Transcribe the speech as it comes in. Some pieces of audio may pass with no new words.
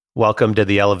Welcome to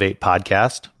the Elevate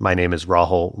podcast. My name is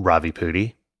Rahul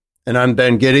Ravipudi. And I'm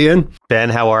Ben Gideon. Ben,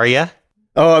 how are you?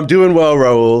 Oh, I'm doing well,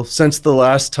 Rahul. Since the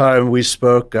last time we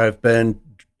spoke, I've been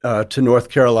to North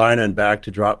Carolina and back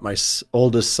to drop my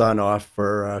oldest son off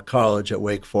for college at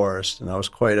Wake Forest. And that was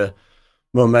quite a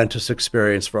momentous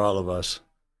experience for all of us.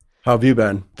 How have you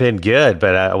been? Been good,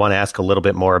 but I want to ask a little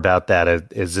bit more about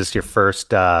that. Is this your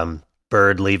first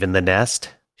bird leaving the nest?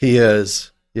 He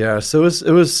is. Yeah. So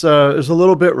it was a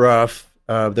little bit rough.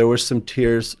 There were some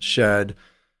tears shed.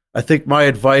 I think my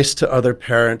advice to other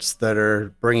parents that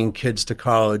are bringing kids to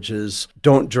college is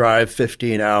don't drive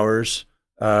 15 hours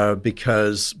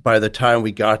because by the time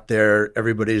we got there,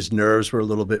 everybody's nerves were a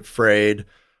little bit frayed.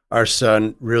 Our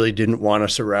son really didn't want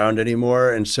us around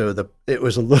anymore. And so it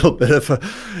was a little bit of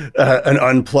an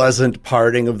unpleasant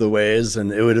parting of the ways.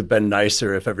 And it would have been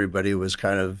nicer if everybody was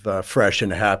kind of fresh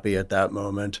and happy at that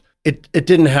moment. It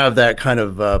didn't have that kind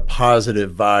of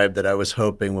positive vibe that I was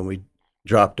hoping when we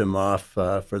dropped him off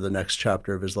for the next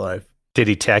chapter of his life. Did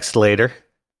he text later?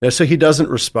 Yeah, so he doesn't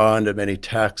respond to many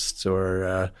texts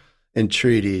or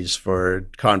entreaties for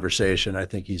conversation. I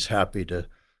think he's happy to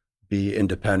be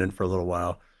independent for a little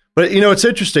while. But, it's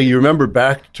interesting. You remember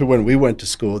back to when we went to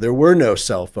school, there were no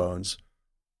cell phones.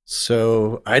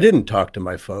 So I didn't talk to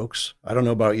my folks. I don't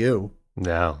know about you.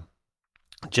 No.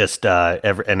 Just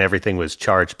everything was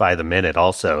charged by the minute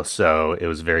also. So it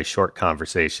was very short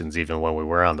conversations even when we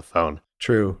were on the phone.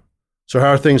 True. So how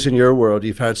are things in your world?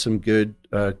 You've had some good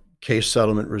case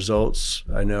settlement results,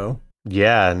 I know.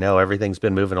 Yeah, no, everything's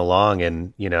been moving along,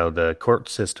 and the court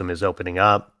system is opening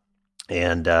up,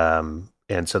 and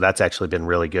so that's actually been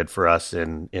really good for us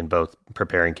in both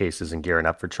preparing cases and gearing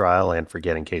up for trial and for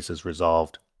getting cases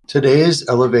resolved. Today's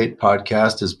Elevate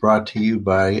podcast is brought to you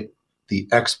by the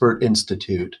Expert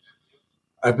Institute.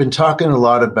 I've been talking a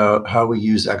lot about how we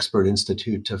use Expert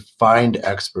Institute to find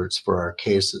experts for our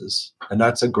cases, and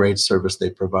that's a great service they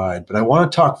provide. But I want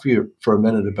to talk for a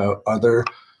minute about other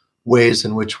ways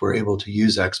in which we're able to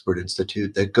use Expert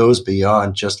Institute that goes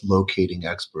beyond just locating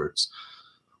experts.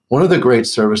 One of the great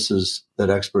services that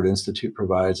Expert Institute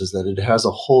provides is that it has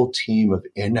a whole team of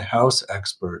in-house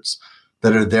experts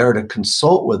that are there to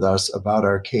consult with us about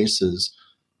our cases,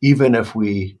 even if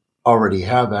we already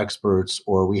have experts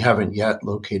or we haven't yet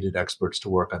located experts to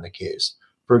work on the case.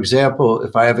 For example,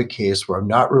 if I have a case where I'm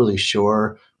not really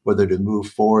sure whether to move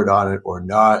forward on it or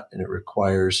not, and it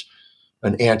requires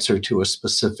an answer to a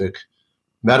specific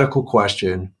medical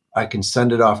question, I can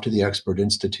send it off to the Expert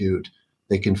Institute.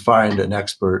 They can find an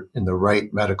expert in the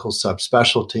right medical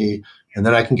subspecialty, and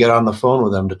then I can get on the phone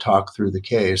with them to talk through the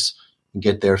case and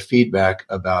get their feedback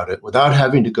about it without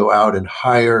having to go out and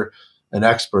hire an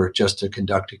expert just to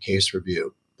conduct a case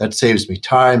review. That saves me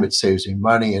time, it saves me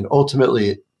money, and ultimately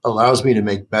it allows me to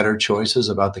make better choices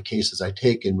about the cases I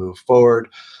take and move forward.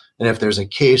 And if there's a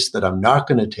case that I'm not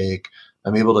going to take,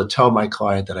 I'm able to tell my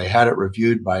client that I had it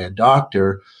reviewed by a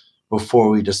doctor before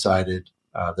we decided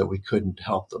that we couldn't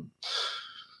help them.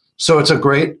 So it's a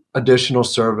great additional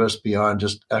service beyond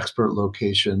just expert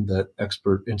location that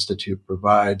Expert Institute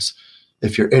provides.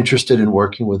 If you're interested in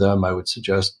working with them, I would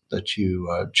suggest that you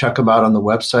check them out on the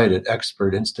website at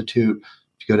Expert Institute.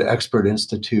 If you go to Expert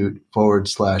Institute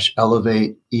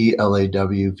 /Elevate,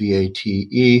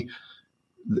 ELAWVATE,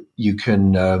 you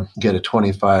can get a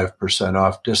 25%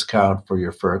 off discount for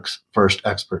your first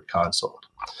expert consult.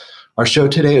 Our show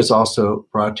today is also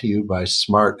brought to you by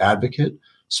Smart Advocate.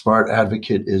 Smart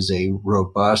Advocate is a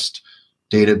robust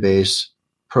database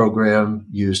program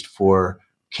used for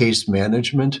case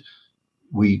management.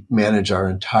 We manage our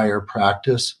entire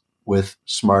practice with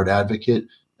Smart Advocate,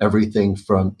 everything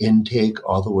from intake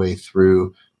all the way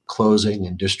through closing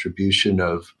and distribution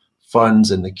of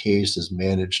funds in the case is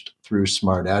managed through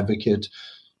Smart Advocate.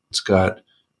 It's got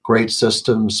great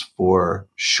systems for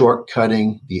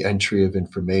shortcutting the entry of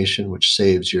information, which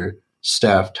saves your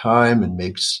staff time and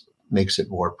makes it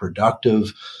more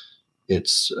productive.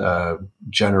 It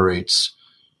generates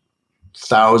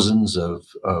thousands of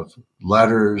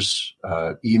letters,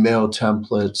 email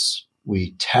templates.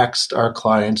 We text our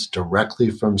clients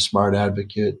directly from Smart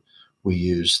Advocate. We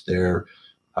use their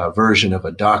version of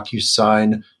a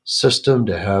DocuSign system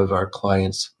to have our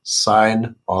clients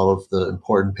sign all of the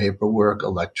important paperwork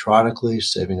electronically,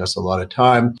 saving us a lot of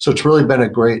time. So it's really been a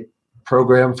great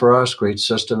program for us, great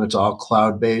system. It's all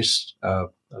cloud-based.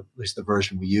 At least the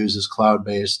version we use is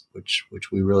cloud-based,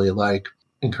 which we really like.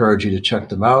 Encourage you to check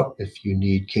them out if you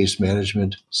need case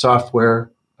management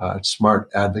software at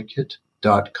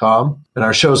smartadvocate.com. And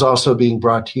our show is also being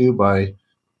brought to you by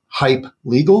Hype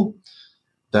Legal.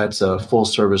 That's a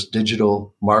full-service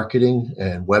digital marketing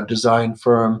and web design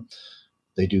firm.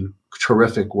 They do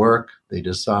terrific work. They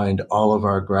designed all of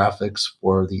our graphics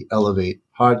for the Elevate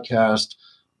podcast.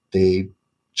 They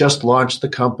just launched the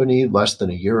company less than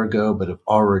a year ago, but have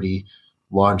already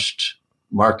launched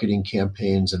marketing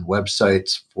campaigns and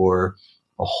websites for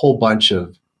a whole bunch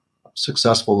of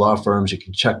successful law firms. You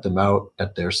can check them out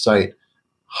at their site,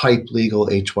 Hype Legal,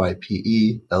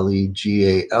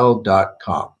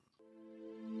 HYPELEGAL.com.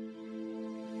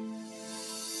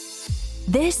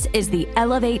 This is the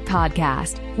Elevate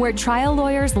Podcast, where trial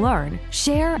lawyers learn,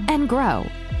 share, and grow.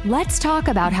 Let's talk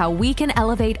about how we can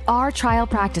elevate our trial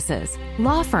practices,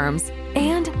 law firms,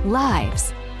 and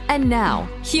lives. And now,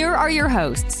 here are your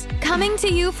hosts, coming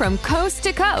to you from coast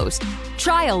to coast,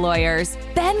 trial lawyers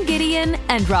Ben Gideon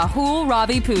and Rahul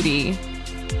Ravipudi.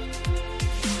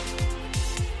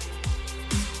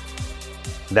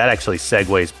 That actually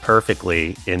segues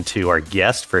perfectly into our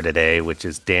guest for today, which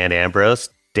is Dan Ambrose.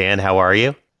 Dan, how are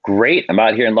you? Great. I'm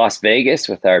out here in Las Vegas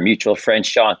with our mutual friend,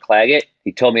 Sean Claggett.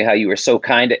 He told me how you were so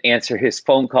kind to answer his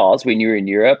phone calls when you were in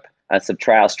Europe on some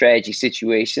trial strategy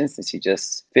situations, since he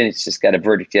just got a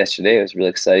verdict yesterday. It was really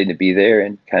exciting to be there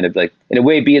and kind of like, in a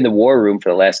way, be in the war room for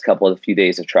the last few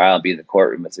days of trial and be in the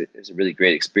courtroom. It's a really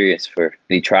great experience for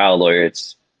any trial lawyer.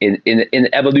 It's in the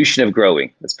evolution of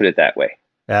growing. Let's put it that way.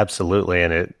 Absolutely.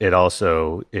 And it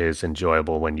also is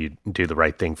enjoyable when you do the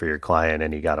right thing for your client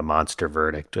and you got a monster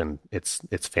verdict. And it's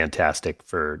fantastic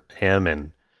for him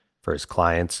and for his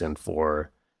clients and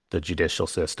for the judicial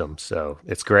system. So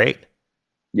it's great.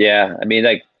 Yeah. I mean,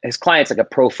 like his client's like a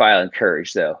profile in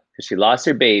courage, though, because she lost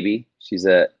her baby. She's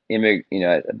at least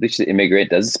she's an immigrant,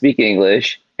 doesn't speak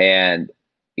English. And,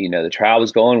 the trial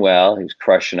was going well. He was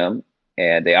crushing them.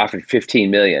 And they offered $15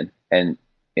 million. And,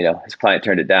 his client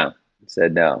turned it down.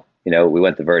 Said no, we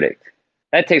went the verdict.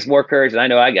 That takes more courage than I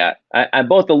know I got. I'm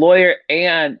both the lawyer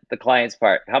and the client's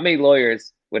part. How many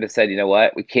lawyers would have said, you know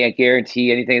what, we can't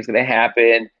guarantee anything is going to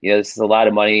happen. This is a lot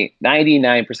of money.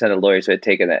 99% of lawyers would have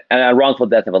taken that. And a wrongful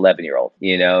death of 11-year-old,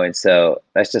 and so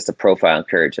that's just a profile in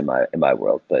courage in my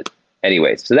world. But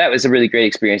anyways, so that was a really great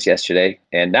experience yesterday.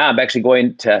 And now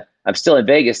I'm still in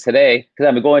Vegas today because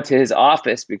I'm going to his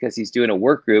office because he's doing a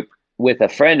work group with a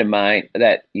friend of mine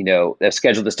that, they're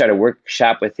scheduled to start a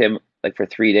workshop with him like for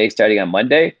 3 days starting on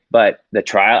Monday. But the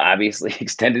trial obviously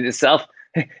extended itself.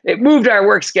 It moved our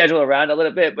work schedule around a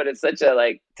little bit, but it's such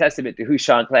a testament to who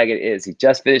Sean Claggett is. He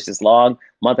just finished this long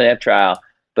month-and-a-half trial,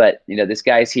 but this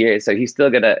guy's here. So he's still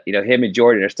going to, him and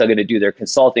Jordan are still going to do their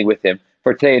consulting with him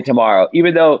for today and tomorrow,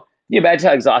 even though you imagine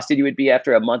how exhausted you would be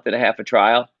after a month and a half of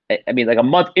trial. I mean, like a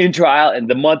month in trial and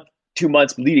the 2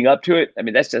 months leading up to it. I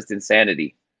mean, that's just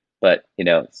insanity. But,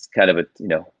 it's kind of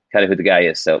who the guy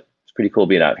is. So it's pretty cool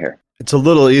being out here. It's a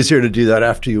little easier to do that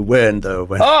after you win, though,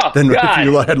 than if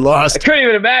you had lost. I couldn't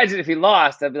even imagine if he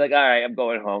lost. I'd be like, all right, I'm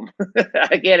going home.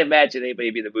 I can't imagine anybody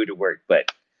be in the mood to work. But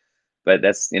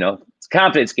that's, it's a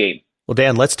confidence game. Well,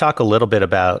 Dan, let's talk a little bit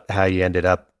about how you ended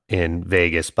up in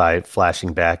Vegas by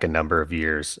flashing back a number of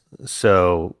years.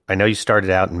 So I know you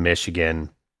started out in Michigan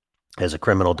as a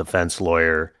criminal defense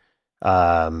lawyer.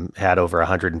 Had over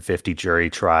 150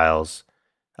 jury trials,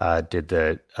 did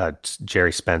the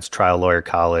Jerry Spence Trial Lawyer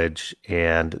College,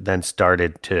 and then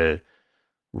started to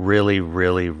really,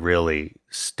 really, really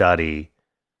study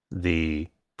the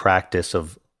practice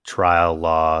of trial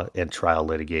law and trial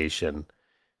litigation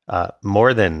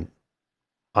more than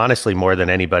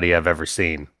anybody I've ever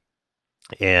seen,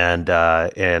 and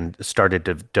started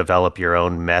to develop your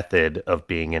own method of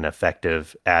being an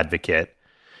effective advocate.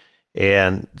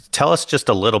 And tell us just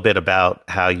a little bit about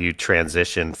how you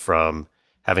transitioned from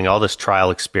having all this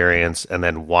trial experience and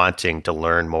then wanting to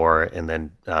learn more and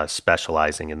then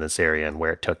specializing in this area and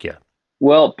where it took you.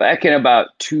 Well, back in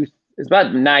it's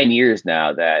about 9 years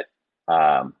now that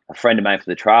a friend of mine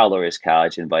from the Trial Lawyers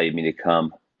College invited me to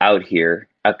come out here.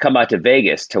 I've come out to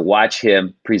Vegas to watch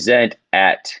him present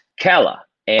at CALA.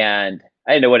 And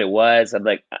I didn't know what it was. I'm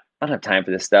like, I don't have time for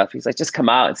this stuff. He's like, just come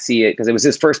out and see it, because it was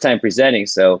his first time presenting.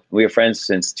 So we were friends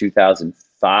since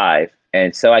 2005.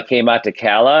 And so I came out to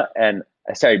CALA and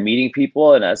I started meeting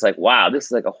people, and I was like, wow, this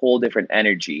is like a whole different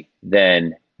energy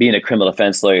than being a criminal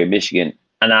defense lawyer in Michigan.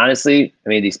 And honestly, I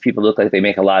mean, these people look like they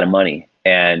make a lot of money,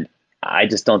 and I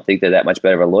just don't think they're that much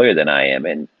better of a lawyer than I am.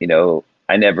 And,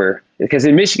 because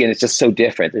in Michigan, it's just so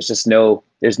different. There's no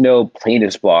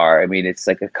plaintiff's bar. I mean, it's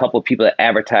like a couple of people that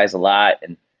advertise a lot,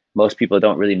 and most people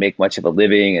don't really make much of a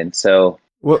living. And so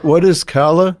what is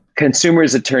CALA?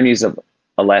 Consumers Attorneys of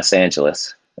Los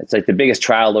Angeles. It's like the biggest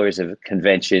trial lawyers of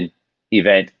convention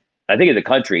event, I think, in the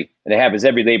country. And it happens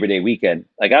every Labor Day weekend.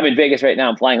 Like, I'm in Vegas right now.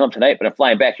 I'm flying home tonight, but I'm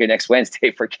flying back here next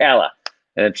Wednesday for CALA.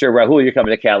 And I'm sure, Rahul, you're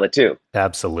coming to CALA too.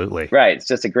 Absolutely. Right. It's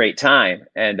just a great time.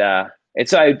 And And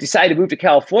so I decided to move to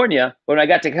California. When I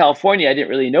got to California, I didn't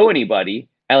really know anybody.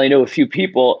 I only know a few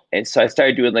people. And so I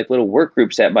started doing like little work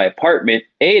groups at my apartment,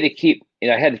 to keep,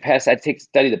 I had to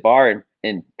study the bar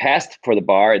and passed for the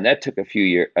bar. And that took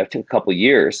a couple of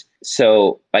years.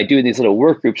 So by doing these little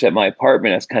work groups at my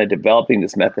apartment, I was kind of developing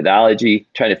this methodology,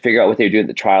 trying to figure out what they were doing at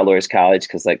the Trial Lawyers College.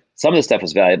 Cause like some of the stuff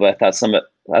was valuable. I thought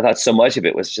so much of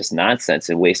it was just nonsense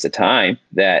and waste of time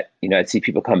that, I'd see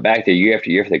people come back there year after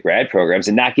year for the grad programs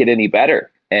and not get any better.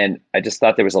 And I just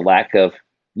thought there was a lack of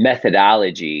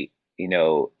methodology.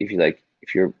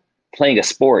 If you're playing a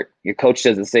sport, your coach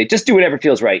doesn't say, just do whatever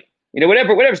feels right.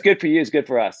 Whatever's good for you is good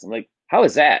for us. I'm like, how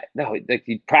is that? No, like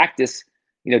you practice,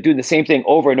 doing the same thing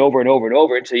over and over and over and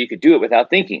over until you could do it without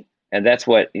thinking. And that's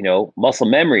what, muscle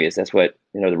memory is. That's what,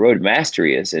 the road to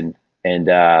mastery is. And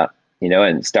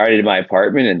started in my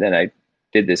apartment. And then I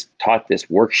taught this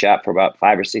workshop for about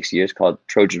 5 or 6 years called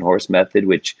Trojan Horse Method,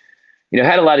 which,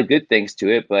 had a lot of good things to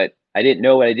it, but I didn't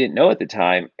know what I didn't know at the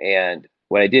time. And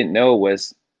what I didn't know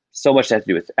was so much had to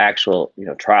do with actual,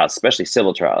 trials, especially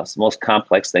civil trials, the most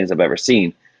complex things I've ever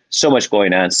seen. So much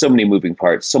going on, so many moving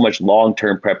parts, so much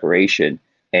long-term preparation.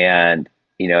 And,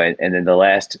 and then the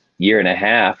last year and a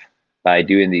half by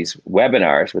doing these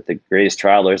webinars with the greatest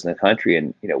trial lawyers in the country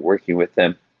and, working with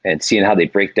them and seeing how they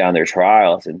break down their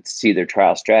trials and see their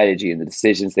trial strategy and the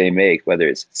decisions they make, whether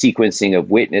it's sequencing of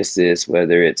witnesses,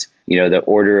 whether it's, the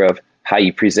order of how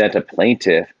you present a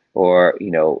plaintiff or,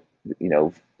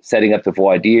 setting up the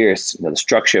voir dire, the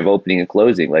structure of opening and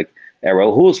closing. Like at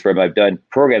Rahul's firm, I've done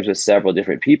programs with several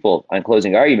different people on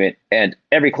closing argument, and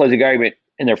every closing argument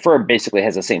in their firm basically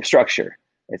has the same structure.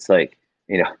 It's like,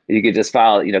 you could just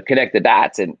connect the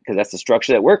dots, and because that's the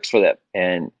structure that works for them.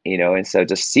 And, and so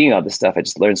just seeing all this stuff, I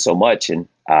just learned so much. And,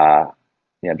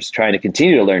 I'm just trying to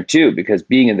continue to learn too, because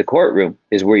being in the courtroom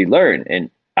is where you learn. And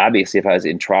obviously if I was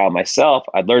in trial myself,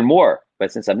 I'd learn more.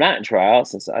 But since I'm not in trial,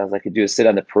 since all I could do is sit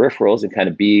on the peripherals and kind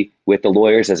of be with the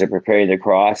lawyers as they're preparing their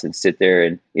cross and sit there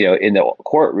and, in the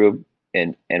courtroom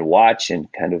and watch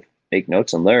and kind of make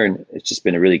notes and learn, it's just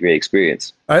been a really great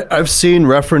experience. I've seen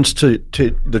reference to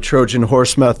the Trojan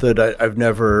Horse Method. I've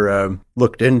never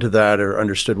looked into that or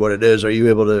understood what it is. Are you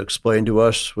able to explain to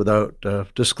us without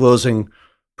disclosing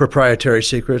proprietary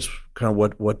secrets, kind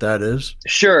of what that is?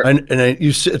 Sure.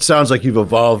 It sounds like you've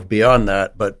evolved beyond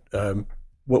that, but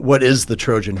what is the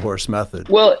Trojan Horse Method?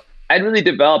 Well, I really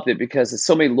developed it because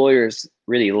so many lawyers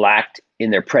really lacked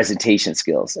in their presentation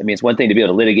skills. I mean, it's one thing to be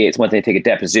able to litigate, it's one thing to take a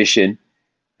deposition,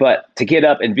 but to get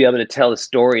up and be able to tell a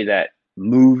story that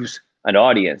moves an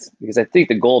audience, because I think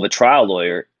the goal of a trial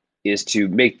lawyer is to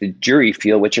make the jury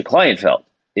feel what your client felt,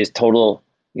 is total,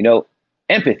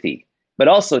 empathy, but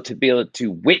also to be able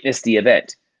to witness the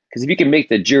event. Because if you can make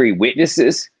the jury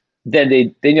witnesses, then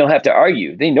you don't have to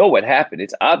argue. They know what happened.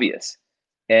 It's obvious.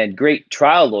 And great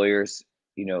trial lawyers,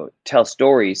 tell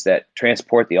stories that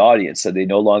transport the audience so they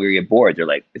no longer get bored.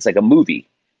 It's like a movie.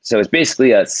 So it's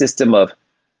basically a system of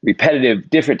repetitive,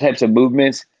 different types of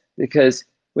movements, because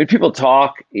when people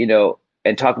talk,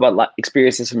 and talk about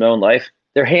experiences from their own life,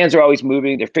 their hands are always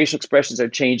moving, their facial expressions are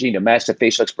changing to match the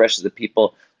facial expressions of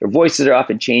people, their voices are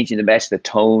often changing to match the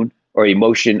tone or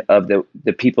emotion of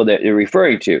the people that they're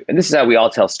referring to. And this is how we all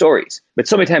tell stories. But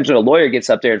so many times when a lawyer gets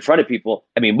up there in front of people,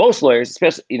 I mean, most lawyers,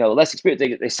 especially, less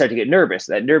experienced, they start to get nervous.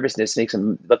 That nervousness makes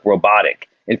them look robotic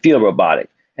and feel robotic,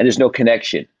 and there's no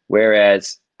connection.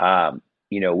 Whereas,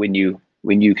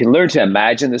 when you can learn to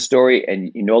imagine the story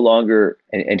and you no longer,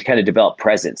 and kind of develop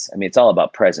presence. I mean, it's all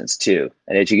about presence too.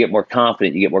 And as you get more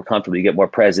confident, you get more comfortable, you get more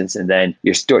presence, and then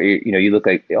your story, you look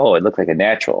like, oh, it looked like a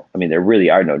natural. I mean, there really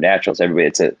are no naturals. Everybody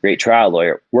that's a great trial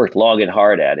lawyer worked long and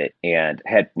hard at it and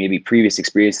had maybe previous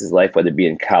experiences in life, whether it be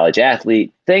in college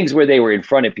athlete, things where they were in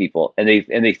front of people and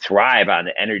they thrive on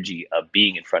the energy of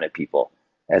being in front of people,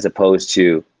 as opposed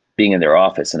to being in their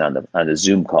office and on the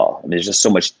Zoom call. I mean, there's just so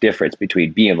much difference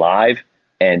between being live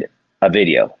and a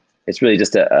video. It's really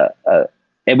just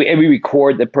and we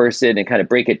record the person and kind of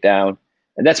break it down.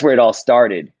 And that's where it all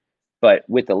started. But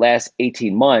with the last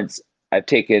 18 months, I've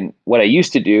taken what I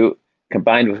used to do,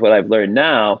 combined with what I've learned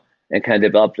now, and kind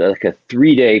of developed like a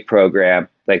 3-day program.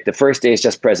 Like the first day is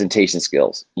just presentation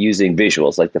skills using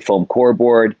visuals, like the foam core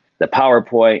board, the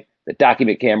PowerPoint, the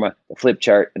document camera, the flip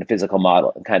chart, and the physical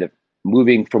model, and kind of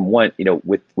moving from one,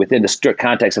 within the strict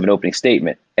context of an opening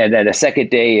statement. And then the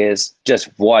second day is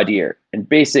just voir dire and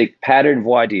basic pattern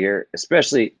voir dire,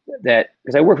 especially that,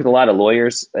 because I work with a lot of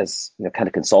lawyers as, kind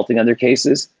of consulting on their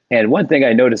cases. And one thing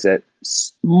I noticed that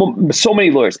so many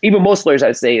lawyers, even most lawyers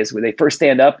I'd say, is when they first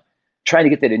stand up, trying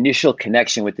to get that initial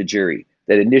connection with the jury,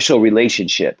 that initial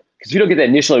relationship. Because if you don't get that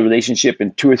initial relationship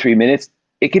in 2 or 3 minutes,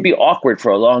 it can be awkward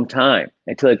for a long time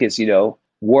until it gets,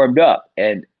 warmed up.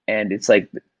 And it's like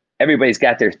everybody's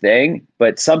got their thing,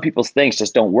 but some people's things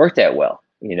just don't work that well,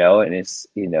 and it's,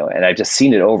 and I've just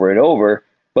seen it over and over,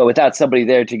 but without somebody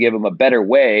there to give them a better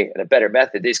way and a better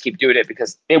method, they just keep doing it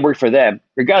because it worked for them,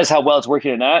 regardless how well it's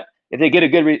working or not. If they get a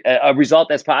good a result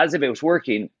that's positive, it was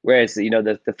working. Whereas, the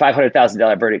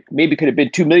 $500,000 verdict maybe could have been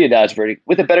 $2 million verdict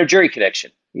with a better jury connection,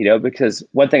 because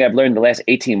one thing I've learned in the last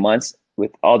 18 months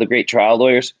with all the great trial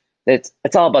lawyers,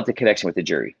 it's all about the connection with the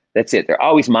jury. That's it. They're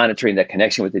always monitoring that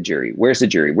connection with the jury. Where's the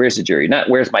jury? Where's the jury? Not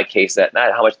where's my case at?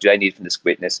 Not how much do I need from this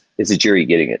witness? Is the jury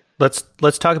getting it?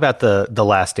 Let's talk about the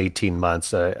last 18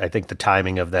 months. I think the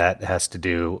timing of that has to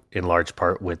do in large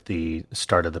part with the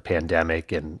start of the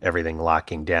pandemic and everything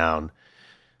locking down.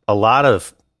 A lot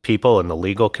of people in the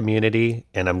legal community,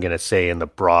 and I'm going to say in the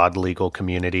broad legal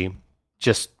community,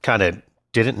 just kind of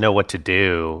didn't know what to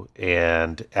do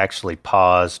and actually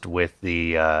paused with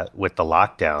the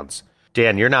lockdowns.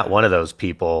 Dan, you're not one of those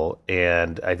people,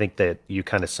 and I think that you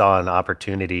kind of saw an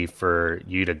opportunity for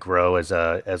you to grow as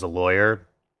a lawyer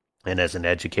and as an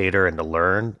educator and to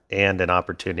learn, and an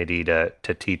opportunity to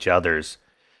teach others.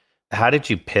 How did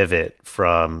you pivot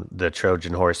from the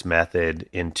Trojan horse method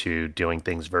into doing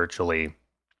things virtually?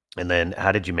 And then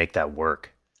how did you make that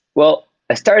work? Well,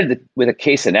 I started with a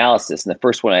case analysis, and the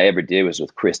first one I ever did was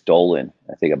with Chris Dolan,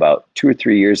 I think about 2 or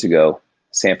 3 years ago,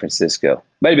 San Francisco.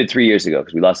 Might have been 3 years ago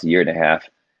because we lost a year and a half.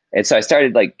 And so I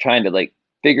started trying to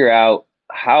figure out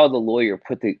how the lawyer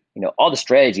put all the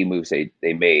strategy moves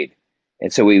they made.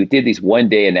 And so we did these 1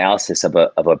 day analysis of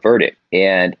a verdict.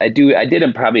 And I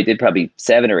did probably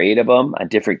 7 or 8 of them on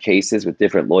different cases with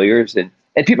different lawyers. And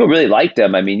people really liked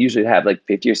them. I mean, usually have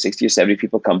 50 or 60 or 70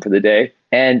 people come for the day.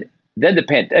 And then the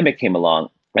pandemic came along,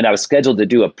 and I was scheduled to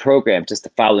do a program just the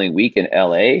following week in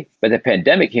LA. But the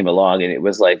pandemic came along, and it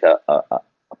was like a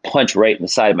punch right in the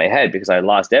side of my head because I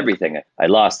lost everything. I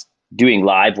lost doing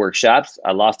live workshops.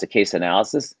 I lost a case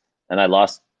analysis, and I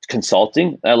lost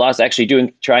consulting. I lost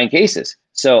actually trying cases.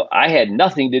 So I had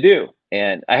nothing to do.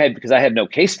 And because I had no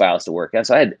case files to work on.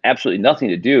 So I had absolutely nothing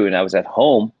to do. And I was at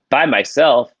home by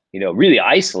myself, really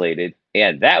isolated.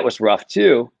 And that was rough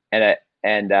too. And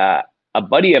a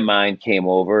buddy of mine came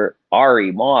over,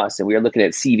 Ari Moss, and we were looking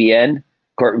at CVN,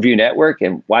 Court Review Network,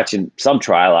 and watching some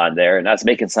trial on there. And I was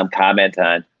making some comment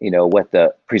on, what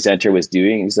the presenter was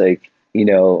doing. He's like,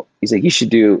 you should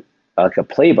do a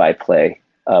play-by-play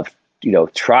of,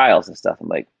 trials and stuff. I'm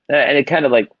like, and it kind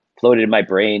of floated in my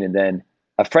brain. And then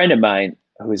a friend of mine,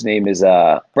 whose name is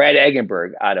Brad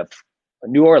Eggenberg out of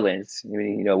New Orleans,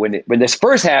 when this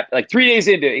first happened, 3 days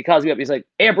into it, he calls me up. He's like,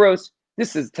 Ambrose,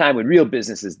 this is the time when real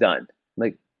business is done. I'm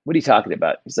like, what are you talking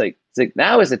about? He's like,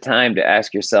 now is the time to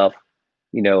ask yourself,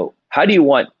 how do you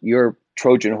want your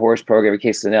Trojan horse program of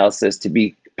case analysis to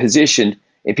be positioned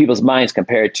in people's minds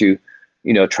compared to,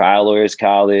 Trial Lawyers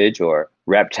College or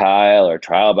Reptile or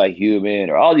Trial by Human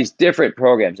or all these different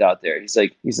programs out there. He's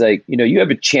like, you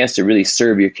have a chance to really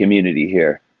serve your community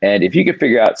here. And if you can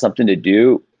figure out something to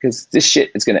do, because this shit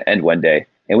is going to end one day.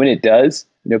 And when it does,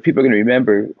 people are going to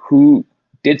remember who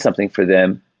did something for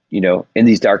them, in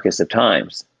these darkest of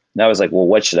times. And I was like, well,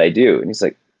 what should I do? And he's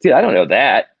like, dude, I don't know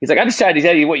that. He's like, I'm just trying to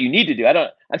tell you what you need to do. I'm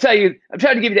trying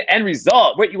to give you the end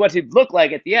result, what you want to look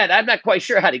like at the end. I'm not quite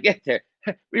sure how to get there.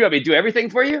 You want me to do everything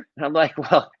for you? And I'm like,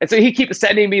 well, and so he keeps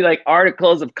sending me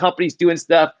articles of companies doing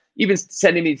stuff, even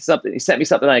sending me something. He sent me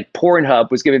something like Pornhub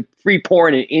was giving free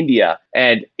porn in India.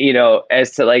 And,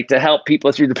 as to help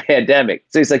people through the pandemic.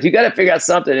 So he's like, you got to figure out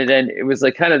something. And then it was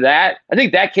kind of that. I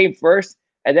think that came first.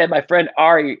 And then my friend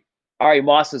Ari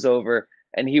Moss was over,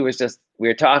 and we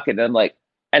were talking, and I'm like,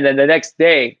 and then the next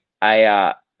day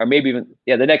the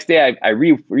next day I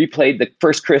replayed the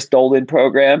first Chris Dolan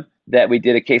program that we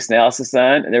did a case analysis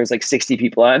on, and there was 60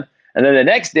 people on. And then the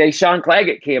next day, Sean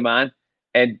Claggett came on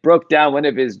and broke down one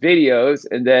of his videos.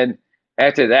 And then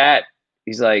after that,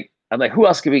 he's like, I'm like, who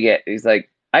else can we get? He's like,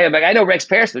 I know Rex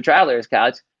Parrish from Trial Lawyers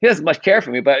College. He doesn't much care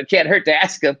for me, but it can't hurt to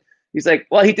ask him. He's like,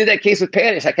 well, he did that case with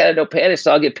Panish. I kind of know Panish,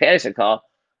 so I'll give Panish a call.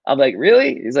 I'm like,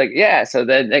 really? He's like, yeah. So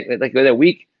then within a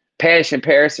week, Panish and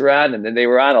Paris were on, and then they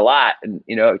were on a lot, and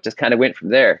it just kind of went from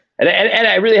there. And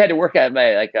I really had to work out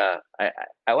my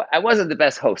I wasn't the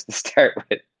best host to start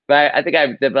with, but I think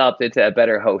I've developed into a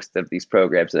better host of these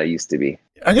programs than I used to be.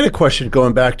 I got a question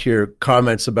going back to your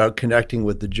comments about connecting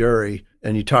with the jury,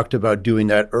 and you talked about doing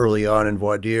that early on in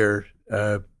voir dire.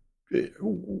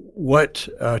 What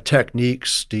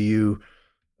techniques do you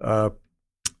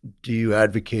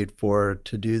advocate for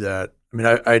to do that? I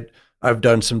mean, I've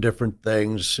done some different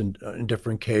things in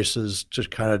different cases to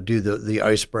kind of do the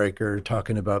icebreaker,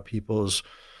 talking about people's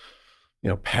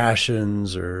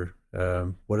passions or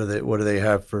What do they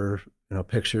have for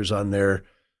pictures on their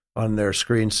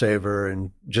screensaver,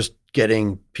 and just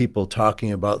getting people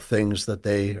talking about things that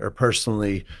they are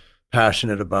personally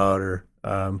passionate about or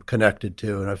connected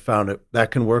to. And I found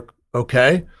that can work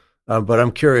okay. But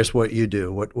I'm curious what you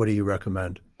do. What do you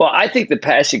recommend? Well, I think the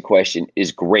passion question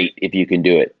is great if you can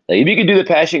do it. Like if you can do the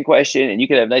passion question and you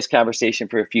can have a nice conversation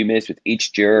for a few minutes with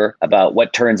each juror about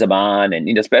what turns them on. And,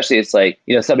 especially it's like,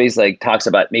 somebody's like talks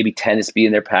about maybe tennis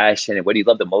being their passion and what do you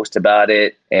love the most about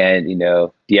it? And,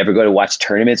 do you ever go to watch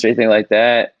tournaments or anything like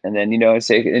that? And then,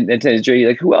 say, and then the jury,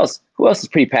 like, who else is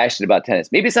pretty passionate about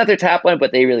tennis? Maybe it's not their top one,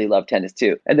 but they really love tennis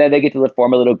too. And then they get to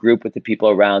form a little group with the people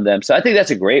around them. So I think that's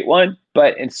a great one.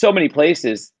 But in so many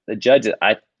places, the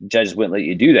judges wouldn't let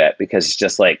you do that because it's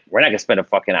just like, we're not going to spend a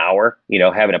fucking hour,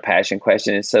 having a passion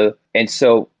question. And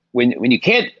so when you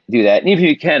can't do that, and even if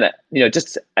you can,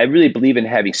 I really believe in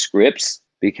having scripts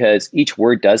because each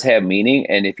word does have meaning.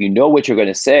 And if you know what you're going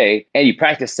to say and you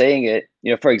practice saying it,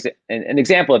 for example, an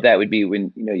example of that would be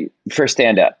when, you first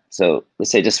stand up. So let's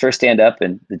say just first stand up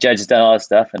and the judge has done all this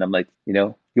stuff. And I'm like,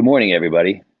 good morning,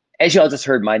 everybody. As y'all just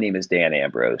heard, my name is Dan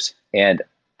Ambrose. And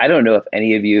I don't know if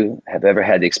any of you have ever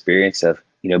had the experience of,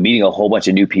 meeting a whole bunch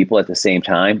of new people at the same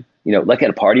time, like at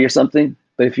a party or something.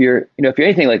 But if you're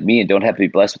anything like me and don't have to be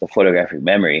blessed with a photographic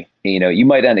memory, you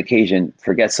might on occasion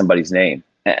forget somebody's name.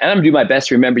 And I'm gonna do my best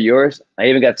to remember yours. I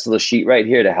even got this little sheet right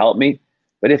here to help me.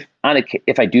 But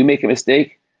if I do make a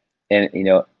mistake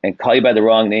and call you by the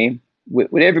wrong name,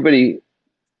 would everybody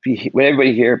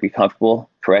here be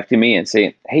comfortable correcting me and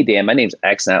saying, "Hey Dan, my name's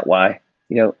X, not Y."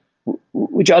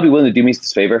 Would y'all be willing to do me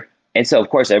this favor? And so of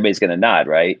course everybody's gonna nod,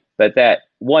 right? But that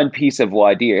one piece of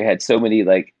voir dire had so many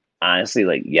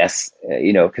honestly, yes,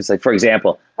 because for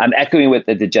example, I'm echoing with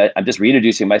the judge. I'm just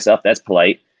reintroducing myself. That's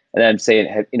polite. And then I'm saying,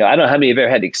 I don't know how many of you have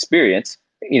ever had the experience,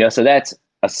 so that's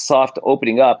a soft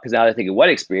opening up because now they're thinking what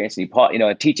experience, and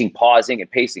a teaching, pausing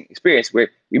and pacing experience where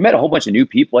we met a whole bunch of new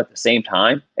people at the same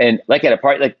time. And like at a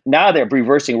party, now they're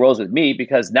reversing roles with me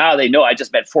because now they know I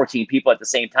just met 14 people at the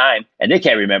same time and they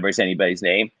can't remember anybody's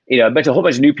name, a whole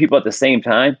bunch of new people at the same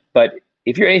time. But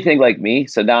if you're anything like me,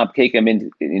 so now I'm taking them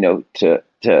into,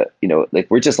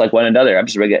 we're just like one another. I'm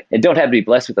just regular and don't have to be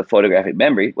blessed with a photographic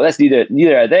memory. Well, that's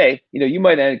neither are they. You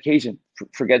might on occasion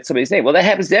forget somebody's name. Well, that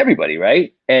happens to everybody,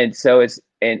 right? And so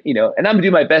and I'm gonna do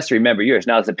my best to remember yours.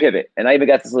 Now it's a pivot. And I even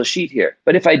got this little sheet here.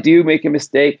 But if I do make a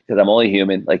mistake, because I'm only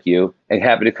human like you, and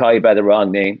happen to call you by the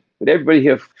wrong name, would everybody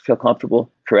here feel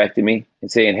comfortable correcting me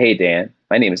and saying, "Hey, Dan,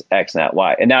 my name is X, not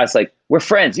Y." And now it's like, we're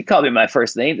friends. You call me my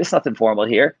first name. There's nothing formal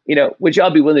here. Would y'all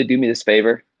be willing to do me this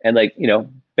favor? And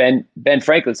Ben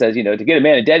Franklin says, to get a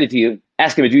man indebted to you,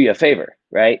 ask him to do you a favor,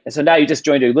 right? And so now you just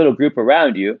joined a little group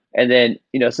around you. And then,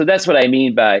 so that's what I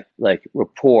mean by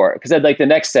rapport. Because I'd the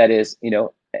next set is,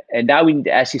 and now we need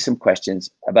to ask you some questions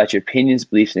about your opinions,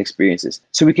 beliefs, and experiences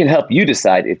so we can help you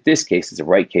decide if this case is the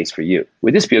right case for you.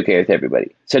 Would this be okay with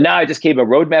everybody? So now I just gave a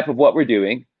roadmap of what we're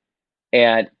doing.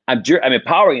 And I'm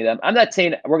empowering them. I'm not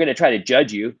saying we're going to try to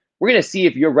judge you. We're going to see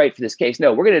if you're right for this case.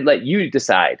 No, we're going to let you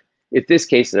decide if this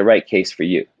case is the right case for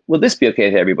you. Will this be okay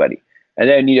with everybody? And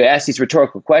then ask these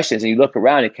rhetorical questions and you look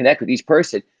around and connect with each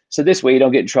person. So this way you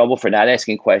don't get in trouble for not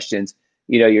asking questions.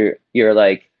 You're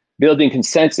building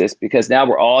consensus because now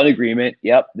we're all in agreement.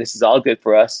 Yep, this is all good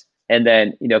for us. And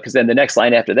then, because then the next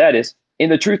line after that is, and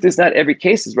the truth is not every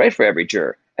case is right for every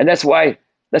juror. And that's why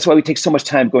we take so much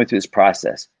time going through this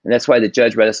process. And that's why the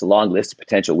judge read us a long list of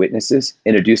potential witnesses,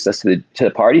 introduced us to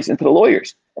the parties and to the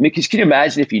lawyers. I mean, can you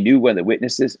imagine if you knew one of the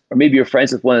witnesses, or maybe you're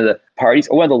friends with one of the parties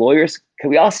or one of the lawyers? Can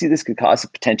we all see this could cause a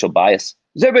potential bias?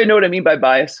 Does everybody know what I mean by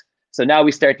bias? So now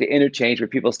we start to interchange where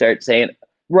people start saying,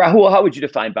 "Rahul, how would you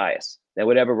define bias?" Then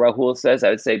whatever Rahul says, I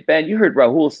would say, "Ben, you heard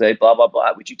Rahul say blah, blah,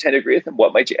 blah. Would you tend to agree with him?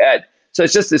 What might you add?" So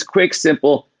it's just this quick,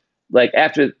 simple,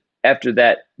 after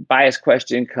that bias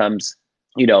question comes,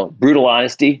 brutal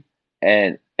honesty,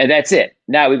 and that's it.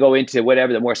 Now we go into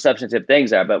whatever the more substantive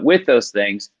things are. But with those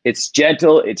things, it's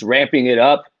gentle, it's ramping it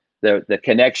up, the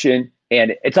connection,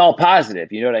 and it's all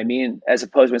positive. You know what I mean? As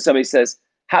opposed to when somebody says,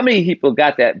 how many people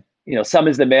got that,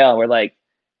 summons the mail and we're like,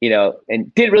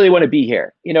 and didn't really want to be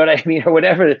here. You know what I mean? Or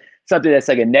whatever, something that's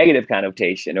like a negative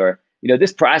connotation, or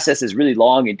this process is really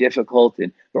long and difficult,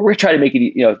 but we're trying to make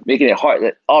it, making it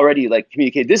hard. Already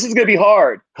communicate. This is going to be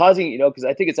hard, causing because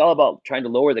I think it's all about trying to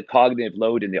lower the cognitive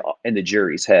load in the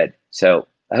jury's head. So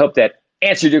I hope that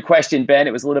answered your question, Ben.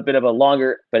 It was a little bit of a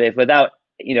longer, but if without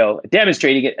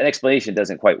demonstrating it, an explanation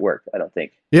doesn't quite work, I don't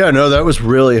think. Yeah, no, that was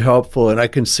really helpful, and I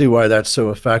can see why that's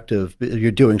so effective. You're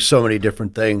doing so many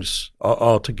different things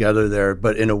all together there,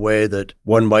 but in a way that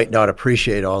one might not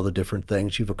appreciate all the different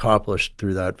things you've accomplished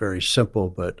through that very simple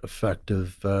but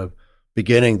effective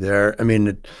beginning there. I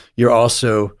mean, you're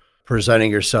also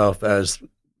presenting yourself as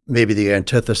maybe the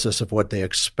antithesis of what they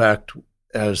expect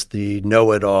as the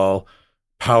know-it-all,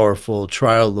 powerful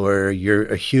trial lawyer. You're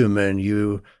a human.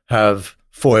 You have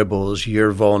foibles.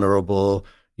 You're vulnerable.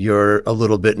 You're a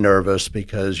little bit nervous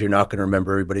because you're not going to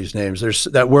remember everybody's names.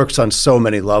 That works on so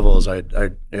many levels. I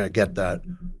get that.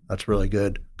 That's really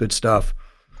good. Good stuff.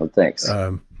 Well, thanks.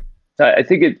 I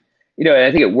think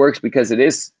it works because it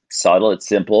is subtle. It's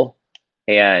simple,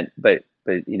 but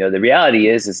the reality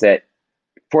is that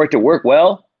for it to work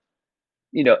well,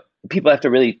 people have to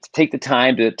really take the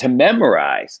time to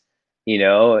memorize,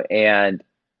 and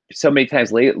so many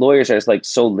times lawyers are just like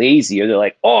so lazy, or they're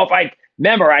like, oh, if I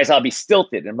memorize, I'll be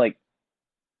stilted. And I'm like,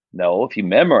 no, if you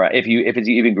memorize, if it's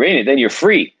ingrained, then you're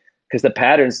free because the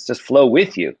patterns just flow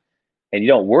with you and you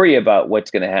don't worry about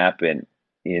what's going to happen.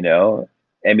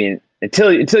 I mean,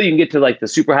 until you can get to like the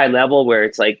super high level where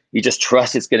it's like, you just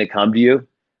trust it's going to come to you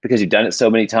because you've done it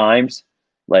so many times.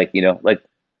 Like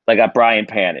got Brian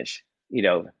Panish,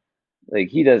 like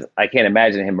he does. I can't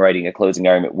imagine him writing a closing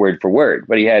argument word for word,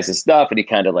 but he has his stuff and he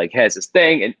kind of like has his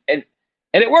thing and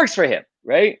it works for him.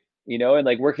 Right. And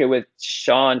like working with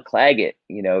Sean Claggett,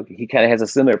 he kind of has a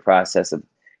similar process of,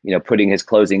 putting his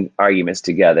closing arguments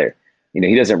together.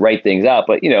 He doesn't write things out,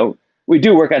 but, we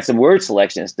do work on some word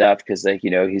selection and stuff because like,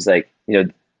 he's like,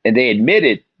 and they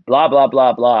admitted blah, blah,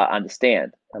 blah, blah on the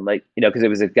stand. I'm like, because it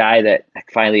was a guy that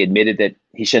finally admitted that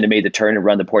he shouldn't have made the turn and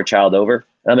run the poor child over.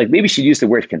 And I'm like, maybe you should use the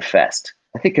word confessed.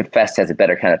 I think confessed has a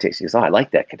better connotation. He goes, oh, I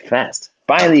like that, confessed.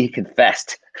 Finally, he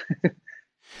confessed.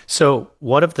 So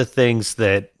one of the things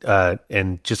that,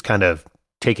 and just kind of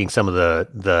taking some of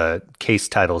the case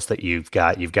titles that you've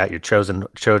got your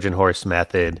Trojan horse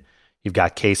method, you've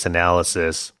got case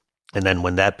analysis, and then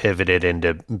when that pivoted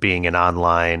into being an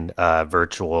online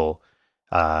virtual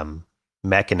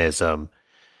mechanism,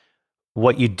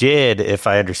 what you did, if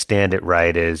I understand it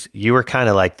right, is you were kind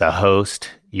of like the host.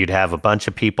 You'd have a bunch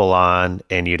of people on,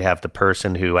 and you'd have the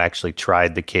person who actually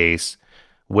tried the case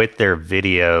with their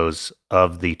videos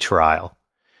of the trial.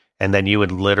 And then you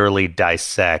would literally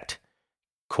dissect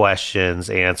questions,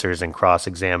 answers, and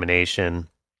cross-examination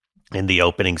in the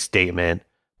opening statement,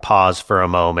 pause for a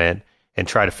moment, and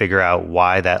try to figure out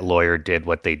why that lawyer did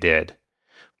what they did.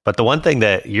 But the one thing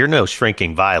that you're no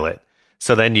shrinking violet.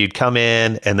 So then you'd come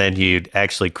in and then you'd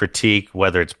actually critique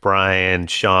whether it's Brian,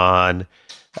 Sean,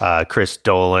 Chris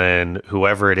Dolan,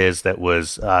 whoever it is that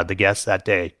was the guest that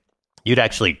day. You'd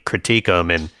actually critique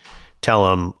them and tell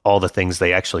them all the things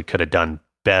they actually could have done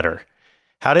better.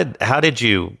 How did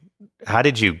you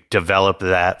develop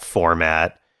that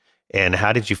format, and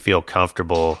how did you feel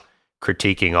comfortable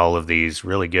critiquing all of these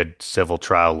really good civil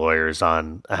trial lawyers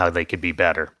on how they could be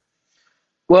better?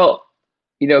 Well,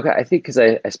 I think because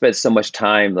I spent so much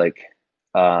time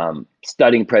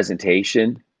studying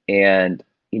presentation and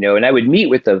I would meet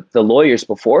with the lawyers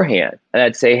beforehand and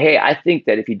I'd say, hey, I think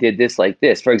that if you did this like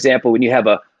this, for example, when you have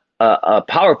a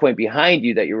PowerPoint behind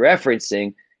you that you're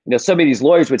referencing, some of these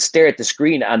lawyers would stare at the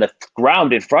screen on the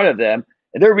ground in front of them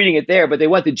and they're reading it there, but they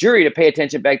want the jury to pay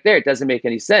attention back there. It doesn't make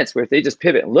any sense. Where if they just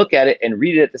pivot and look at it and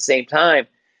read it at the same time,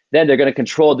 then they're going to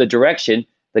control the direction,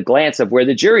 the glance of where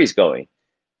the jury's going.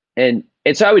 And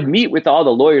so I would meet with all the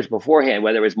lawyers beforehand,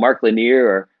 whether it was Mark Lanier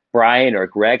or Brian or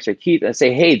Greg or Keith, and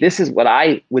say, hey, this is what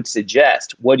I would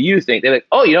suggest. What do you think? They're like,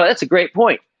 oh, that's a great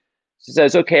point. So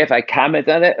it's okay if I comment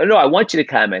on it? Oh, no, I want you to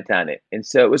comment on it. And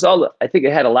so it was I think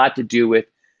it had a lot to do with,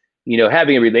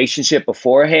 having a relationship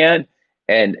beforehand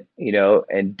and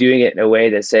doing it in a way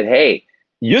that said, hey,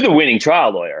 you're the winning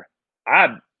trial lawyer.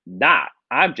 I'm not.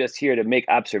 I'm just here to make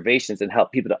observations and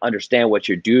help people to understand what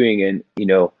you're doing and,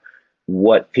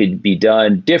 what could be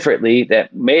done differently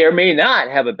that may or may not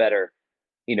have a better,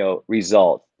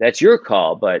 result. That's your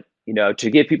call. But, to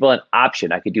give people an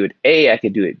option, I could do it A, I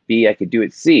could do it B, I could do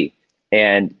it C.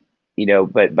 And,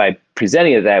 but by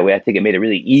presenting it that way, I think it made it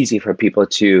really easy for people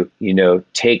to,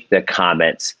 take the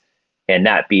comments and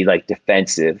not be like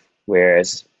defensive.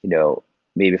 Whereas,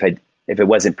 maybe if it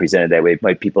wasn't presented that way, it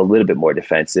might be people a little bit more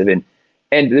defensive. And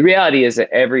the reality is that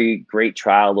every great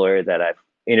trial lawyer that I've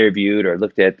interviewed or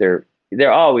looked at, they're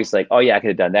always like, oh yeah, I could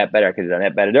have done that better. I could have done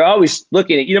that better. They're always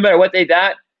looking at, no matter what they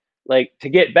got, like to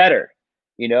get better.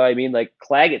 Like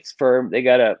Claggett's firm, they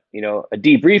got a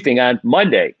debriefing on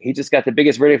Monday. He just got the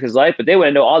biggest verdict of his life, but they want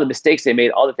to know all the mistakes they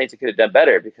made, all the things they could have done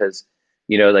better because,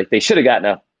 they should have gotten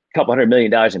a couple $100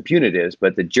 million in punitives,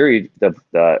 but the jury, the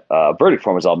verdict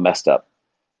form was all messed up.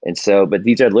 And so, but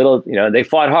these are little, they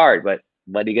fought hard, but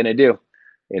what are you going to do?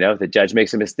 If the judge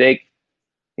makes a mistake,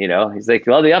 he's like,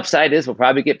 well, the upside is we'll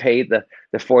probably get paid the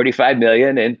 $45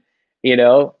 million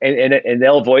and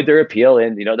they'll avoid their appeal,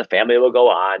 and, the family will go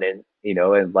on, and,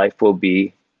 and life will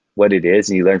be what it is,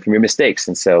 and you learn from your mistakes.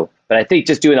 And so, but I think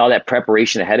just doing all that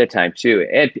preparation ahead of time too.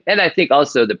 And I think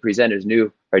also the presenters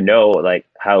know like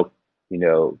how,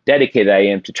 dedicated I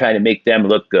am to trying to make them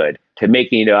look good, to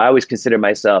making, I always consider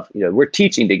myself, we're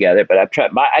teaching together, but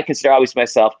I consider always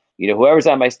myself, whoever's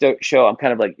on my show, I'm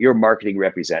kind of like your marketing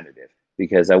representative,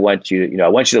 because I want you, I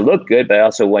want you to look good, but I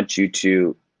also want you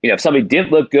to, if somebody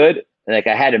didn't look good, and like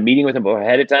I had a meeting with them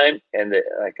ahead of time, and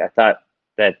I thought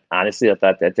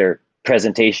that their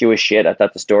presentation was shit. I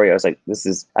thought the story, I was like,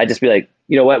 I'd just be like,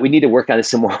 you know what, we need to work on this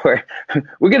some more.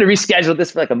 We're going to reschedule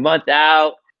this for like a month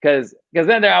out. Cause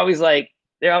then they're always like,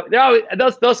 they're always,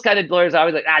 those kind of lawyers are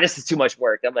always like, this is too much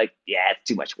work. I'm like, yeah, it's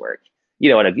too much work.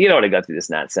 You don't want to go through this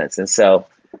nonsense. And so,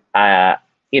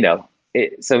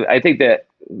 so I think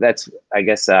that's, I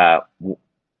guess,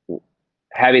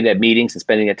 having that meetings and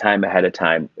spending the time ahead of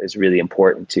time is really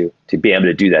important to be able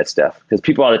to do that stuff. Because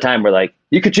people all the time were like,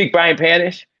 you could treat Brian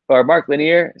Panish or Mark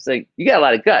Lanier. It's like, you got a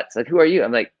lot of guts. Like, who are you?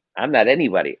 I'm like, I'm not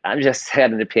anybody. I'm just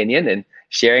having an opinion and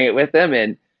sharing it with them.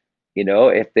 And,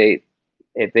 if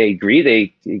they agree,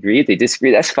 they agree. If they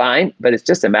disagree, that's fine. But it's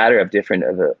just a matter of different,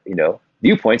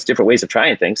 viewpoints, different ways of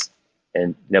trying things.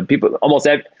 And, people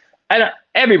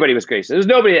everybody was gracious. There's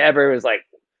nobody that ever was like,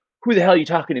 who the hell are you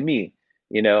talking to me?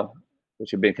 Which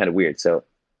would have been kind of weird. So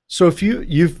if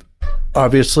you've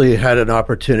obviously had an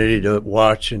opportunity to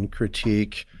watch and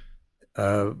critique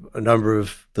a number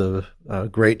of the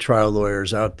great trial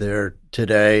lawyers out there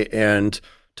today, and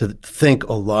to think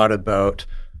a lot about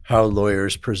how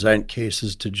lawyers present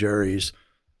cases to juries.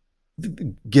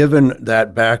 Given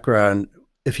that background,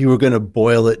 if you were going to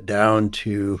boil it down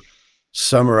to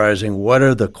summarizing, what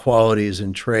are the qualities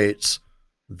and traits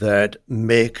that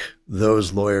make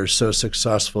those lawyers so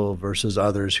successful versus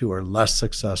others who are less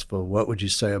successful, what would you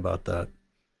say about that?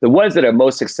 The ones that are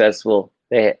most successful,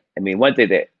 one thing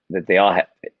that they all have,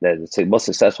 the most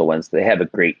successful ones, they have a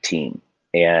great team,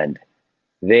 and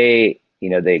they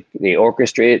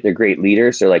orchestrate it. They're great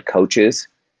leaders. They're like coaches.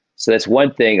 So that's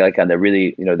one thing, like on the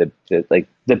really,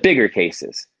 the bigger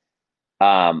cases.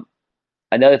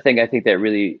 Another thing I think that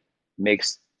really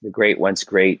makes the great ones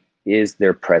great is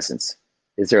their presence,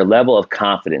 is their level of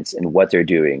confidence in what they're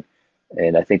doing.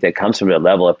 And I think that comes from their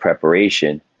level of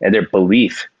preparation and their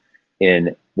belief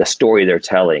in the story they're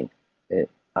telling.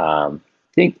 I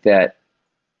think that,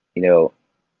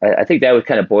 I think that would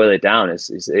kind of boil it down and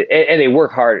they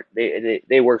work hard.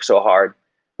 They work so hard,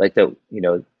 like that.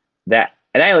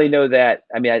 And I only know that,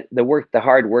 the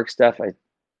hard work stuff.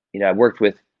 I worked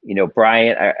with,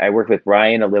 Brian, I worked with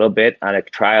Brian a little bit on a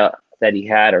trial that he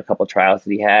had, or a couple of trials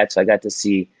that he had. So I got to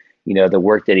see, the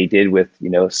work that he did with,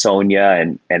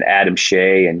 Sonia and Adam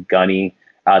Shea and Gunny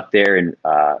out there in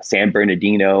San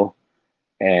Bernardino,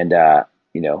 and,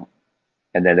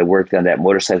 and then they worked on that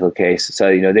motorcycle case.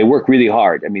 So, they work really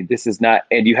hard. This is not,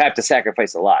 and you have to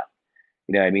sacrifice a lot.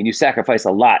 You sacrifice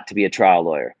a lot to be a trial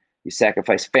lawyer. You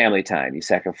sacrifice family time. You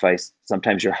sacrifice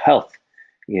sometimes your health,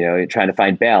 you're trying to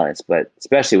find balance, but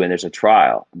especially when there's a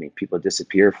trial, people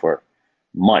disappear for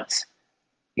months,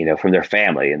 from their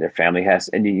family, and their family has,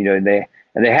 and they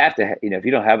have to, if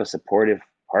you don't have a supportive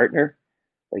partner,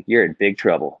 like, you're in big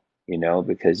trouble,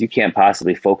 because you can't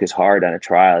possibly focus hard on a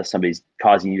trial if somebody's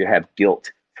causing you to have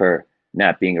guilt for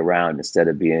not being around instead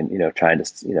of being, trying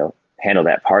to, handle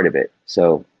that part of it.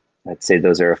 So I'd say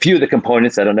those are a few of the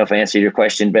components. I don't know if I answered your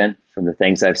question, Ben, from the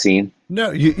things I've seen. No,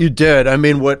 you did.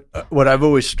 What I've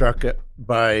always struck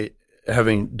by,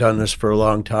 having done this for a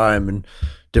long time in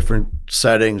different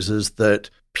settings, is that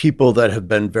people that have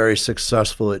been very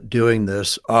successful at doing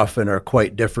this often are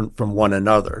quite different from one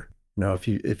another.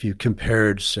 If you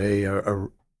compared, say, a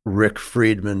Rick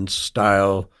Friedman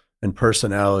style and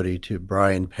personality to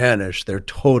Brian Panish, they're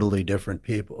totally different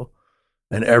people.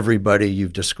 And everybody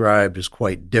you've described is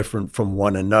quite different from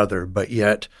one another, but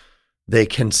yet they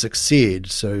can succeed.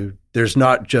 So there's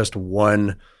not just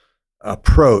one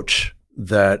approach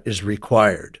that is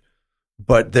required,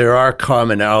 but there are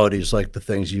commonalities, like the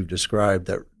things you've described,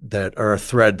 that are a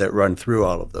thread that run through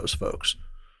all of those folks.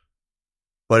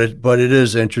 But it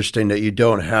is interesting that you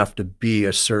don't have to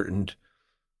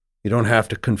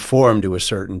conform to a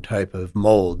certain type of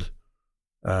mold.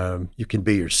 You can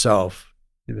be yourself,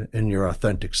 in your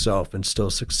authentic self, and still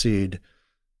succeed,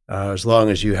 as long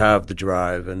as you have the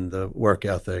drive and the work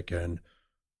ethic and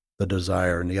the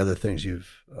desire and the other things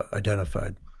you've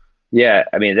identified. Yeah,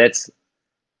 that's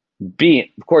being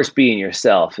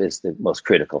yourself is the most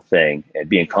critical thing, and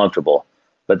being comfortable.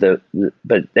 But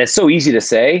that's so easy to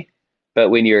say. But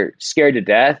when you're scared to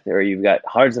death, or you've got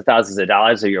hundreds of thousands of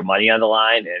dollars of your money on the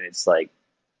line, and it's like,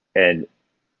 And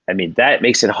I mean, that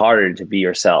makes it harder to be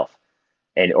yourself.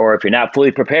 And, or if you're not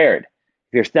fully prepared,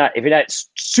 if you're not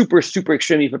super, super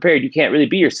extremely prepared, you can't really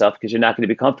be yourself because you're not going to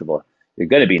be comfortable. You're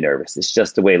going to be nervous. It's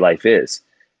just the way life is.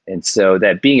 And so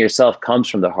that being yourself comes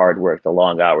from the hard work, the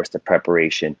long hours, the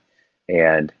preparation,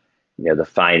 and, the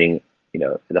finding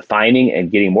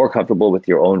and getting more comfortable with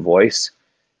your own voice.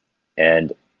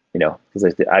 And,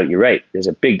 because you're right, there's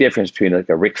a big difference between like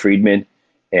a Rick Friedman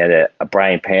and a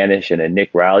Brian Panish and a Nick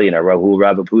Rowley and a Rahul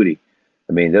Ravapudi.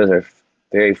 I mean, those are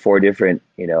four different,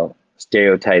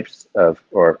 stereotypes of,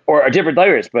 or are different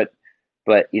layers, but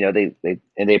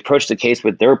they approach the case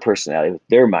with their personality, with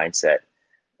their mindset.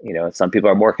 Some people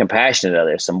are more compassionate than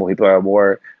others. Some people are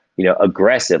more,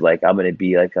 aggressive. Like, I'm going to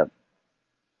be like a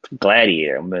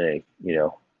gladiator. I'm going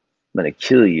to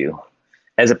kill you,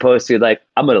 as opposed to like,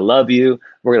 I'm going to love you.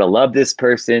 We're going to love this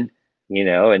person,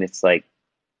 and it's like,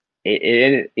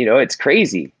 it's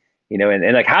crazy,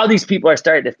 and like how these people are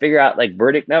starting to figure out like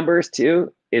verdict numbers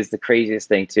too is the craziest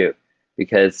thing too,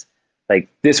 because like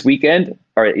this weekend,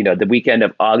 or, the weekend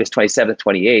of August 27th,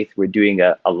 28th, we're doing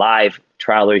a live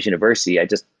Trial Lawyers University. I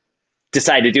just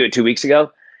decided to do it 2 weeks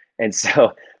ago. And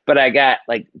so, but I got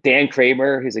like Dan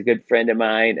Kramer, who's a good friend of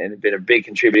mine and been a big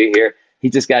contributor here. He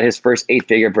just got his first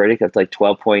 8-figure verdict of like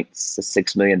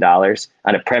 $12.6 million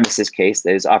on a premises case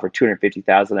that is offered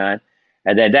 $250,000 on.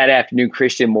 And then that afternoon,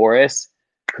 Christian Morris,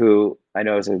 who I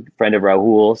know is a friend of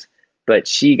Rahul's, but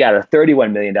she got a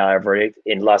 $31 million verdict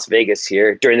in Las Vegas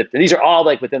here these are all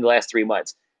like within the last 3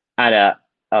 months, on a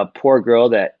poor girl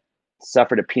that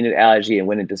suffered a peanut allergy and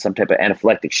went into some type of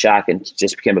anaphylactic shock and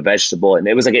just became a vegetable. And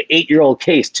it was like an 8-year-old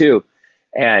case too.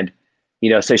 And,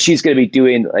 so she's going to be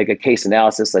doing like a case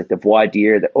analysis, like the voir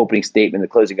dire, the opening statement, the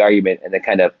closing argument, and then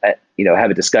kind of, have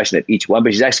a discussion of each one,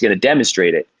 but she's actually going to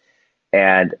demonstrate it.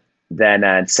 And then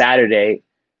on Saturday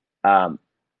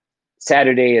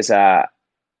is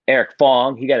Eric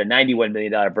Fong. He got a $91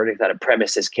 million verdict on a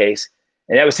premises case.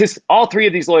 And that was all three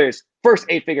of these lawyers' first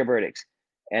 8-figure verdicts.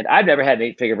 And I've never had an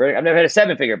 8-figure verdict. I've never had a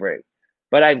 7-figure verdict.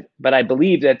 But I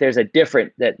believe that there's a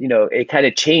different, that, it kind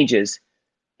of changes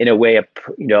in a way of,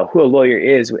 who a lawyer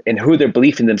is and who their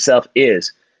belief in themselves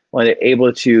is when they're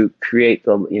able to create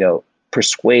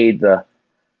persuade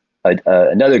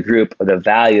another group of the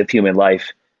value of human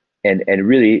life and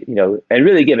really, and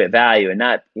really give it value, and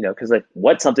not, because like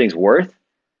what something's worth,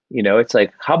 it's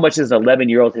like, how much is an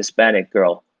 11-year-old Hispanic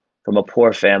girl from a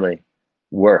poor family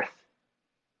worth?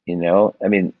 I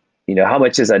mean, how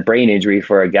much is a brain injury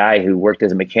for a guy who worked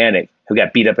as a mechanic who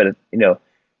got beat up at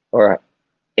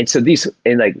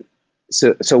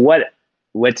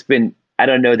what's been, I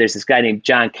don't know, there's this guy named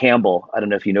John Campbell. I don't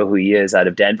know if you know who he is, out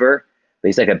of Denver, but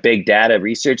he's like a big data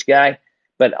research guy.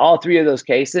 But all three of those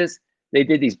cases, they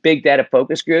did these big data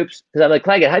focus groups. Because I'm like,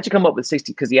 Claggett, how'd you come up with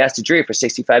 60? Because he asked the jury for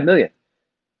 $65 million.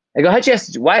 I go, how'd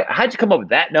you come up with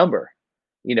that number?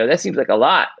 That seems like a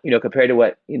lot, compared to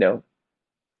what,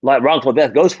 wrongful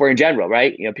death goes for in general,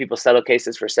 right? People settle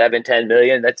cases for 7-10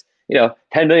 million. That's,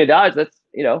 $10 million. That's,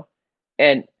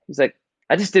 and he's like,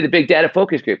 I just did a big data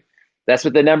focus group. That's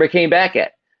what the number came back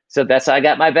at. So that's how I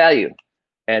got my value.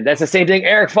 And that's the same thing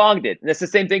Eric Fong did. And that's the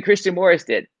same thing Christian Morris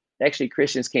did. Actually,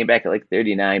 Christian's came back at like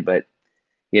 39, but,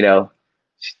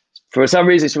 for some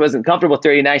reason she wasn't comfortable with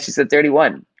 39. She said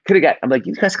 31. I'm like,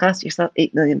 you guys cost yourself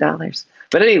 $8 million.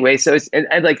 But anyway, so it's,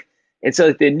 and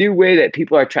so the new way that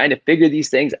people are trying to figure these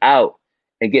things out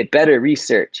and get better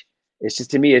research, it's just,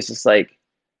 to me, it's just like,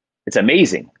 it's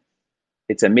amazing.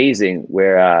 It's amazing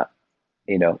where I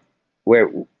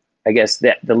guess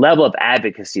that the level of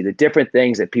advocacy, the different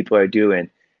things that people are doing,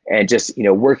 and just,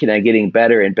 working on getting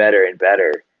better and better and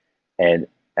better. And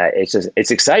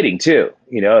it's exciting too,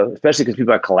 especially because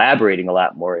people are collaborating a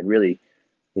lot more and really,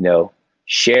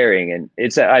 sharing. And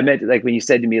I meant, like, when you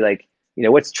said to me, like,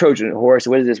 what's Trojan horse?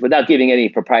 What is this? Without giving any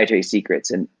proprietary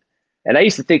secrets. And I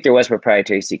used to think there was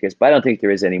proprietary secrets, but I don't think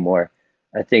there is anymore.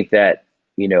 I think that,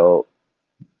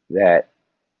 that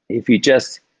if you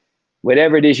just,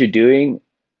 whatever it is you're doing,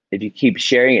 if you keep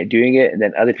sharing it, doing it, and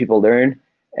then other people learn,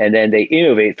 and then they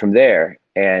innovate from there,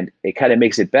 and it kind of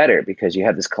makes it better because you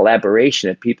have this collaboration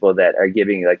of people that are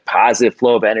giving like positive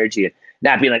flow of energy, and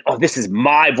not being like, oh, this is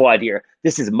my voir dire,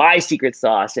 this is my secret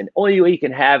sauce, and only way you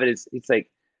can have it is, it's like,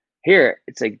 here,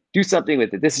 it's like, do something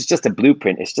with it. This is just a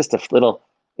blueprint. It's just a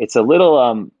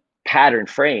little pattern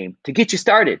frame to get you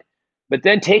started, but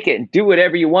then take it and do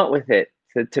whatever you want with it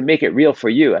to make it real for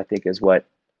you, I think is what,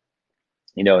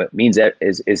 it means, that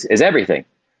is everything,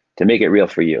 to make it real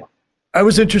for you. I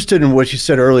was interested in what you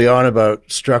said early on about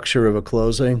structure of a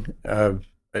closing. I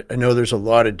know there's a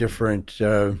lot of different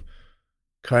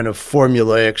kind of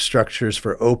formulaic structures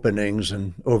for openings.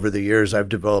 And over the years, I've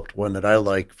developed one that I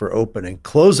like for opening.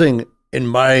 Closing, in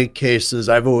my cases,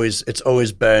 it's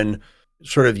always been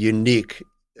sort of unique,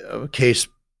 case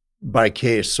by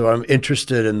case. So I'm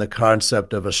interested in the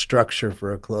concept of a structure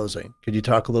for a closing. Could you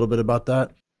talk a little bit about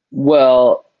that?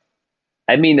 Well,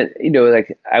 I mean,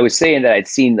 like I was saying that I'd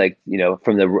seen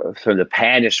from the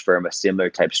Panish firm, a similar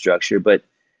type structure, but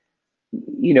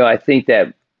I think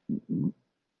that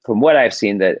from what I've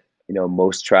seen that,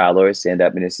 most trial lawyers stand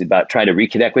up and it's about trying to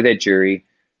reconnect with that jury,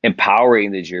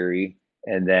 empowering the jury,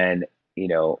 and then,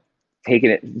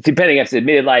 taking it, depending if it's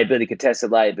admitted liability,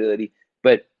 contested liability.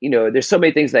 But, there's so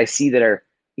many things that I see that are,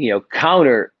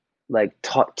 counter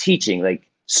teaching, like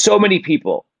so many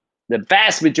people, the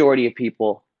vast majority of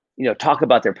people, talk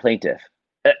about their plaintiff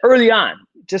early on,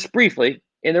 just briefly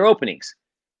in their openings.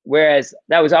 Whereas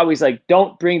that was always like,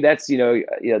 don't bring this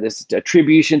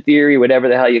attribution theory, whatever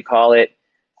the hell you call it,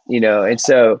 and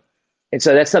so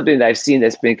that's something that I've seen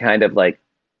that's been kind of like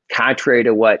contrary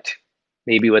to what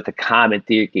the common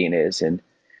thinking is, and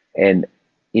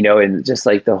just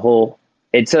like the whole,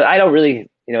 and so I don't really,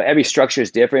 every structure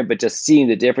is different, but just seeing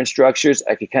the different structures,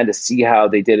 I could kind of see how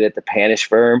they did it at the Panish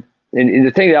firm. And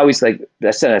the thing that always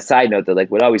that's on a side note that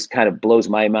what always kind of blows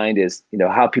my mind is,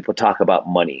 how people talk about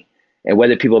money and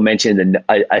whether people mention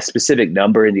a specific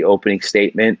number in the opening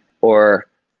statement or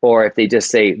if they just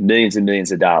say millions and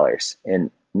millions of dollars. And,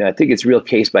 I think it's real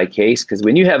case by case, because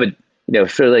when you have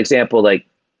for example, like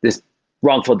this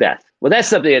wrongful death, well, that's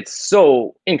something that's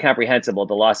so incomprehensible,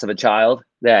 the loss of a child,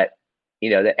 that,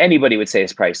 that anybody would say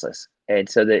is priceless. And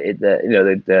so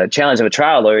the challenge of a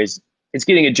trial lawyer is, it's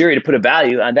getting a jury to put a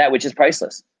value on that which is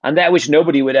priceless, on that which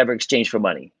nobody would ever exchange for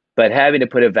money, but having to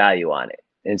put a value on it.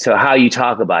 And so how you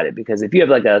talk about it, because if you have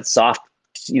like a soft,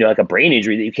 like a brain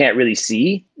injury that you can't really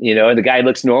see, and the guy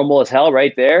looks normal as hell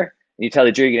right there, and you tell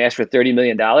the jury you can ask for $30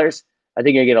 million, I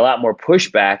think you're gonna get a lot more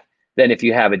pushback than if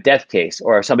you have a death case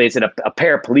or somebody that's in a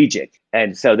paraplegic.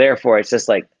 And so therefore it's just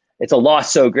like, it's a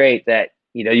loss so great that,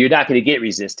 you're not going to get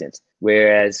resistance.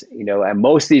 Whereas, in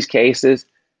most of these cases,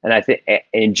 and I think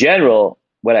in general,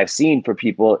 what I've seen for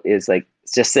people is like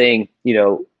just saying,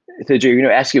 to the jury,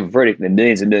 ask you a verdict in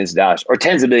millions and millions of dollars or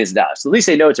tens of millions of dollars. So at least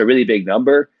they know it's a really big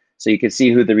number, so you can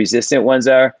see who the resistant ones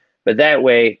are. But that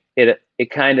way,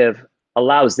 it kind of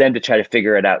allows them to try to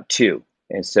figure it out too.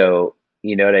 And so,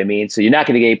 you know what I mean? So you're not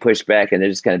going to get pushback, and they're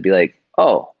just going to be like,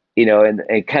 oh, and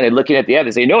kind of looking at the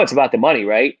evidence. They know it's about the money,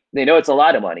 right? They know it's a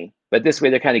lot of money. But this way,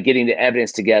 they're kind of getting the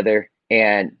evidence together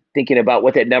and thinking about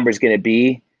what that number is going to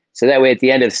be. So that way, at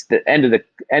the end of in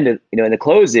the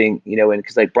closing,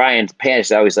 because like Brian's Panish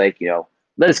is always like,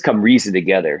 let us come reason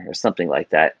together or something like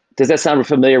that. Does that sound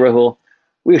familiar, Rahul?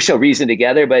 We shall reason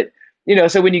together, but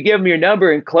so when you give them your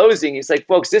number in closing, it's like,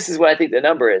 folks, this is what I think the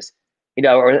number is,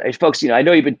 or folks, I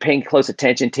know you've been paying close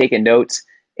attention, taking notes,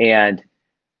 and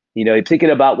you're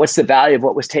thinking about what's the value of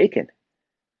what was taken,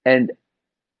 and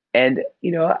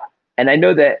I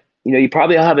know that you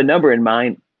probably all have a number in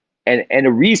mind and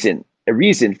a reason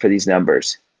for these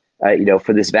numbers,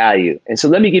 for this value. And so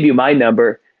let me give you my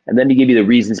number, and let me give you the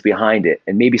reasons behind it.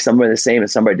 And maybe some are the same and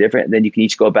some are different. And then you can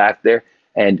each go back there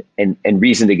and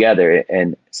reason together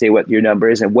and say what your number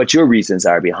is and what your reasons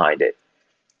are behind it.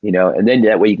 And then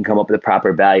that way you can come up with a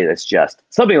proper value that's just.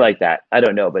 Something like that. I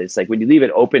don't know, but it's like when you leave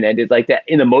it open-ended like that,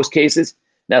 in the most cases,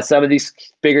 now some of these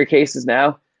bigger cases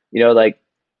now, like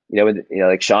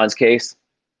Sean's case,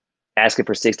 asking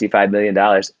for $65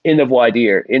 million in the voir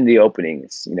dire, in the opening.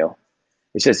 It's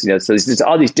just, so there's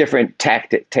all these different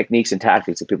techniques and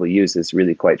tactics that people use. That's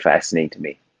really quite fascinating to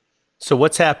me. So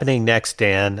what's happening next,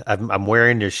 Dan? I'm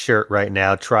wearing your shirt right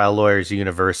now, Trial Lawyers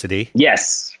University.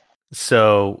 Yes.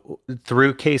 So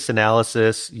through case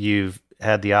analysis, you've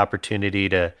had the opportunity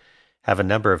to have a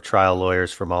number of trial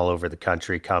lawyers from all over the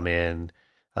country come in.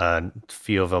 A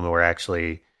few of them were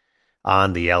actually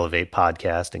on the Elevate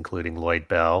podcast, including Lloyd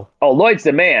Bell. Oh, Lloyd's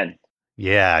the man.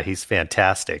 Yeah, he's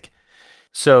fantastic.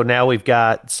 So now we've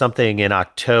got something in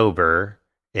October,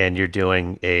 and you're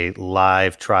doing a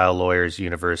live Trial Lawyers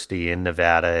University in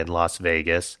Nevada and Las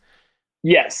Vegas.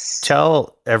 Yes.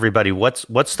 Tell everybody what's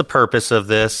the purpose of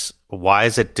this? Why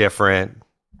is it different?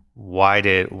 What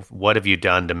have you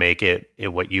done to make it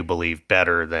what you believe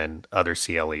better than other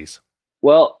CLEs?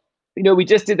 Well, we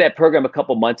just did that program a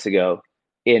couple months ago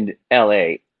in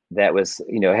LA that was,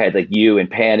 had like you and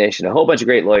Panish and a whole bunch of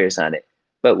great lawyers on it.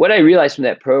 But what I realized from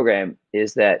that program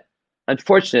is that,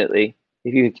 unfortunately,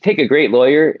 if you take a great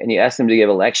lawyer and you ask them to give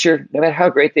a lecture, no matter how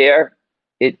great they are,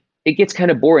 it gets kind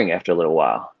of boring after a little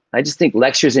while. I just think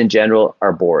lectures in general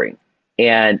are boring.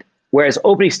 And whereas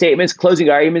opening statements, closing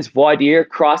arguments, voir dire,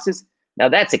 crosses, Now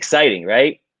that's exciting,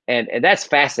 right? And that's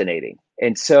fascinating.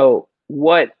 And so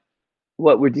what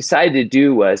we decided to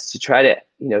do was to try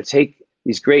to, take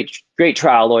these great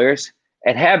trial lawyers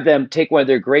and have them take one of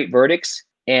their great verdicts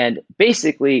and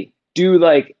basically do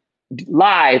like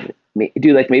live,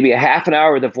 do like maybe a half an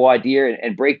hour with a voir dire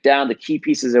and break down the key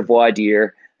pieces of voir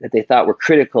dire that they thought were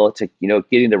critical to,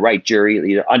 getting the right jury,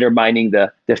 either undermining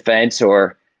the defense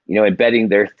or, embedding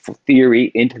their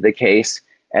theory into the case.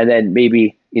 And then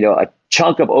maybe, a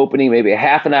chunk of opening, maybe a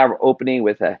half an hour opening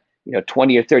with a,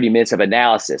 20 or 30 minutes of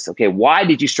analysis. Okay, why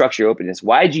did you structure your openings?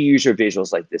 Why did you use your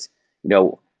visuals like this?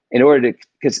 In order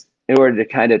to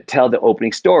kind of tell the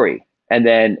opening story. And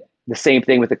then the same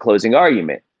thing with the closing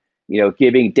argument,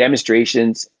 giving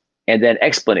demonstrations and then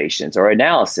explanations or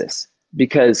analysis.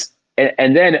 Because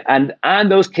and then on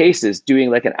those cases,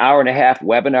 doing like an hour and a half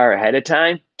webinar ahead of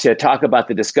time to talk about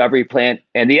the discovery plan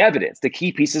and the evidence, the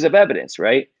key pieces of evidence,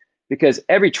 right? Because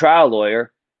every trial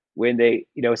lawyer, when they,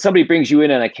 somebody brings you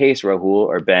in on a case, Rahul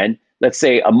or Ben, let's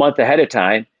say a month ahead of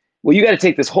time, well, you got to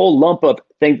take this whole lump of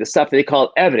thing, the stuff that they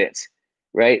call evidence,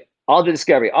 right? All the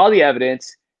discovery, all the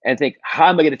evidence, and think, how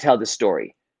am I going to tell this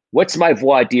story? What's my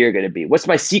voir dire going to be? What's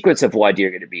my sequence of voir dire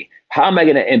going to be? How am I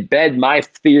going to embed my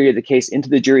theory of the case into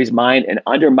the jury's mind and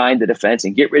undermine the defense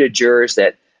and get rid of jurors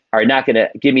that are not going to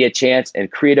give me a chance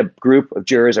and create a group of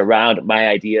jurors around my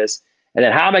ideas? And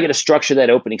then how am I going to structure that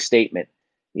opening statement?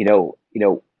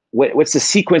 What's the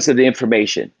sequence of the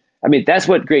information? I mean, that's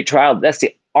what that's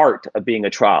the art of being a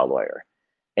trial lawyer.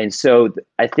 And so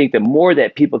I think the more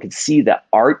that people can see the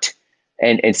art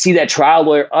and see that trial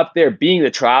lawyer up there being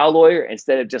the trial lawyer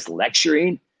instead of just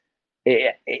lecturing,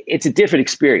 it's a different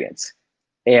experience.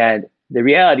 And the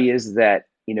reality is that,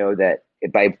 that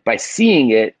by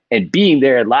seeing it and being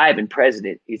there live and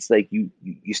present, it's like you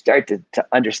start to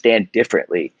understand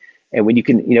differently. And when you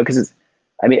can, because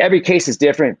every case is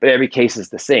different, but every case is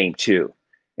the same too.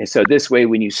 And so this way,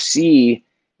 when you see,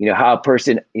 how a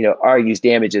person, argues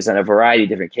damages on a variety of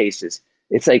different cases,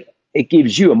 it's like, it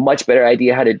gives you a much better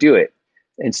idea how to do it.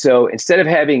 And so instead of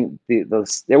having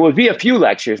there will be a few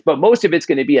lectures, but most of it's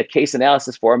going to be a case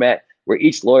analysis format where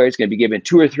each lawyer is going to be given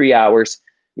 2 or 3 hours,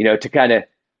 to kind of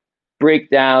break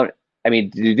down,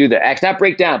 to do not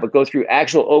break down, but go through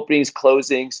actual openings,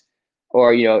 closings,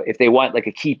 or, if they want like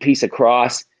a key piece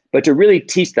across, but to really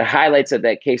teach the highlights of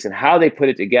that case and how they put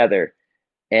it together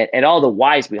and all the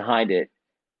whys behind it.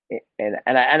 And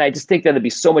I just think that it'd be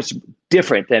so much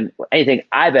different than anything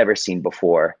I've ever seen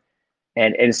before.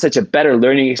 And it's such a better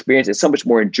learning experience. It's so much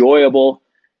more enjoyable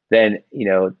than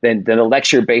a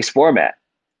lecture-based format.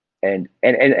 And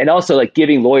also like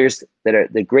giving lawyers that are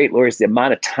the great lawyers the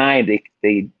amount of time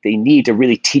they need to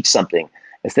really teach something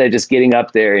instead of just getting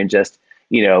up there and just,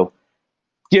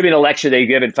 giving a lecture they've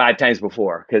given 5 times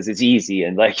before because it's easy.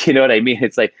 And like, you know what I mean?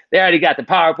 It's like, they already got the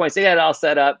PowerPoints, they got it all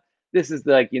set up. This is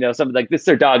like, something like this is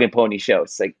their dog and pony show.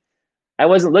 It's like, I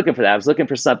wasn't looking for that. I was looking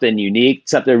for something unique,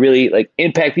 something to really like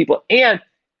impact people. And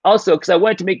also because I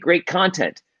wanted to make great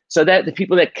content so that the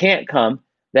people that can't come,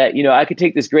 that, I could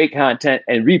take this great content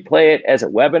and replay it as a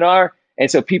webinar. And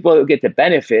so people get the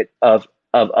benefit of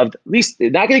at least they're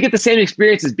not going to get the same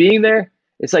experience as being there.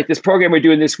 It's like this program we're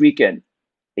doing this weekend,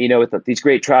 with these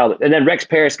great trials. And then Rex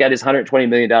Paris got his $120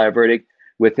 million verdict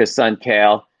with his son,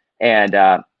 Cal. And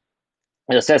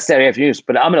that's Saturday afternoons.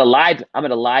 But I'm going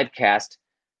to live cast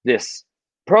this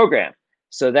program.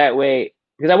 So that way,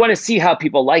 because I want to see how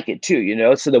people like it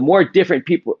too, so the more different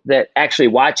people that actually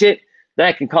watch it, then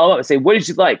I can call up and say, what did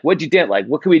you like? What did you didn't like?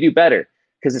 What can we do better?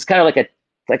 Because it's kind of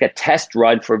like a test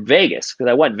run for Vegas, because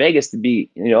I want Vegas to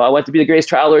be, I want it to be the greatest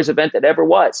trial lawyers event that ever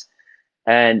was.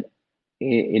 And,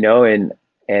 and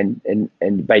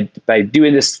by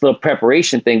doing this little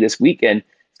preparation thing this weekend,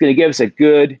 it's going to give us a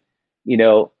good,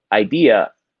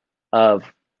 idea of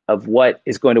what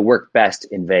is going to work best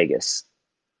in Vegas.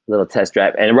 A little test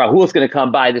drive. And Rahul's going to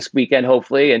come by this weekend,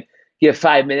 hopefully, and give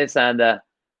 5 minutes on the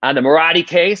Marathi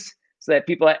case so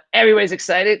that everybody's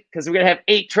excited, because we're going to have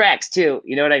 8 tracks too.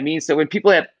 You know what I mean? So when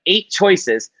people have 8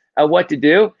 choices of what to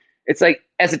do, it's like,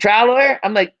 as a trial lawyer,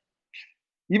 I'm like,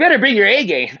 you better bring your A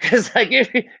game, because like, if,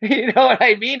 you know what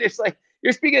I mean? It's like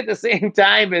you're speaking at the same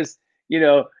time as,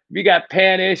 you got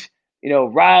Panish,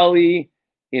 Rowley,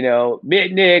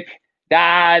 Mitnick,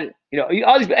 Dodd,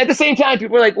 all these, at the same time,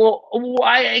 people are like, well,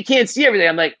 I can't see everything.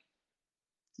 I'm like,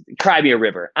 cry me a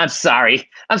river. I'm sorry.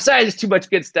 There's too much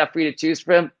good stuff for you to choose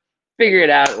from. Figure it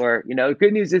out. Or,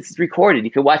 good news, it's recorded.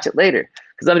 You can watch it later,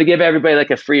 because I'm going to give everybody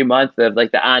like a free month of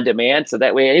like the on demand. So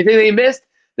that way, anything they missed,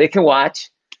 they can watch.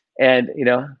 And,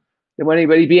 don't want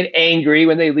anybody being angry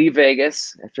when they leave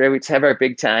Vegas after we have our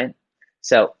big time.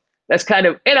 So that's kind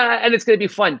of, and it's going to be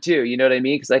fun too. You know what I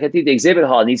mean? Because like I think the exhibit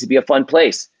hall needs to be a fun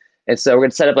place. And so we're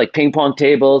going to set up like ping pong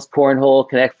tables, cornhole,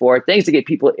 Connect Four, things to get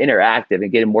people interactive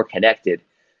and get them more connected.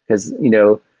 Because, you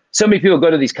know, so many people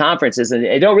go to these conferences and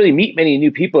they don't really meet many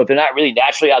new people if they're not really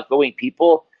naturally outgoing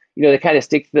people. You know, they kind of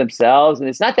stick to themselves and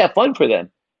it's not that fun for them.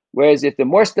 Whereas if the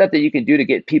more stuff that you can do to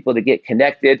get people to get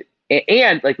connected,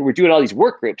 and like we're doing all these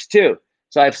work groups too.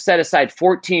 So I've set aside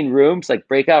 14 rooms, like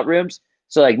breakout rooms.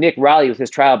 So like Nick Raleigh with his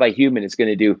Trial by Human is going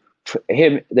to do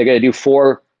they're going to do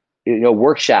 4, you know,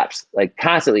 workshops like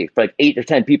constantly for like 8 or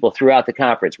 10 people throughout the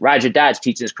conference. Roger Dodge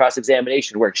teaching his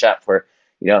cross-examination workshop for,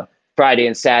 you know, Friday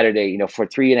and Saturday, you know, for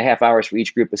 3.5 hours for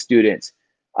each group of students.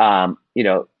 You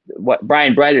know, what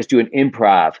Brian Breiter's doing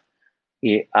improv.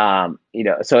 You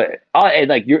know, so and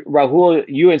like Rahul,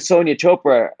 you and Sonia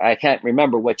Chopra, I can't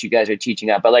remember what you guys are teaching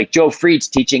on, but like Joe Fried's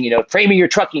teaching, you know, framing your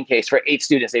trucking case for 8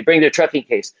 students. They bring their trucking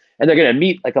case and they're going to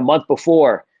meet like a month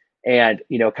before and,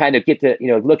 you know, kind of get to, you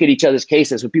know, look at each other's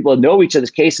cases. When people know each other's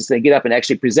cases, they get up and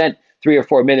actually present 3 or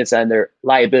 4 minutes on their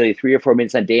liability, 3 or 4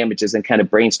 minutes on damages and kind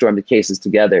of brainstorm the cases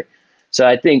together. So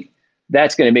I think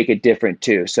that's going to make it different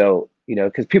too. So, you know,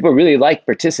 because people really like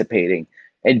participating.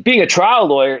 And being a trial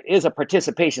lawyer is a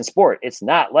participation sport. It's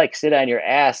not like sit on your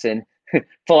ass and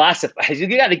philosophize.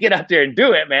 You got to get up there and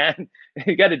do it, man.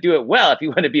 You got to do it well if you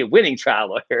want to be a winning trial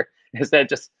lawyer instead of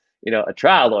just, you know, a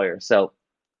trial lawyer. So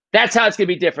that's how it's going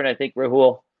to be different, I think,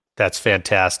 Rahul. That's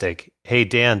fantastic. Hey,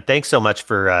 Dan, thanks so much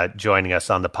for joining us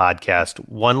on the podcast.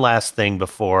 One last thing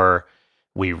before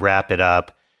we wrap it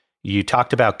up. You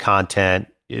talked about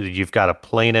content. You've got a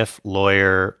plaintiff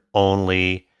lawyer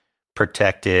only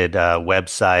protected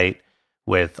website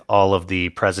with all of the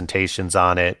presentations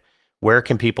on it. Where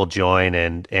can people join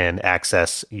and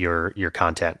access your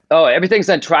content? Oh, everything's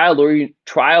on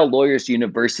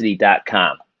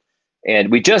triallawyersuniversity.com.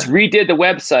 And we just redid the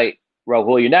website,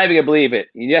 Rahul. You're not even going to believe it.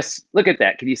 Yes, look at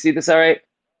that. Can you see this all right?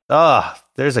 Oh,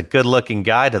 there's a good looking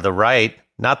guy to the right,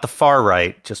 not the far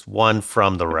right, just one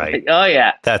from the right. Oh,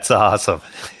 yeah. That's awesome.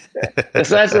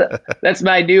 So that's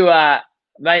my new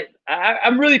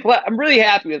I'm really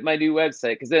happy with my new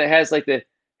website because then it has like the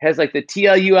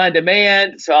TLU on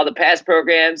demand, so all the past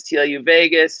programs, TLU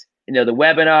Vegas, you know, the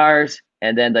webinars,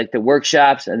 and then like the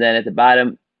workshops, and then at the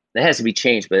bottom that has to be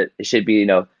changed, but it should be, you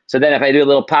know. So then if I do a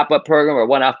little pop-up program or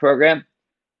one-off program,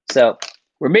 so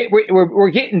we're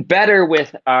getting better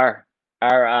with our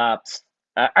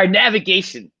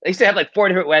navigation. I used to have like 4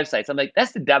 different websites. I'm like,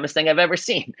 that's the dumbest thing I've ever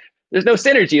seen. There's no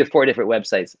synergy with 4 different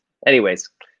websites. Anyways.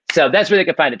 So that's where they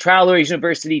can find it.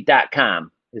 triallawyersuniversity.com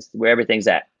is where everything's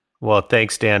at. Well,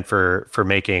 thanks, Dan, for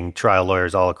making trial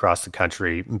lawyers all across the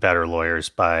country better lawyers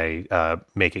by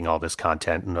making all this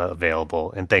content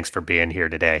available. And thanks for being here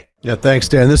today. Yeah, thanks,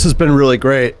 Dan. This has been really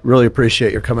great. Really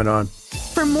appreciate your coming on.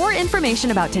 For more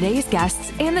information about today's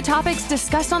guests and the topics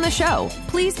discussed on the show,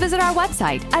 please visit our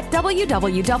website at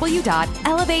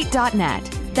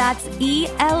www.elevate.net. That's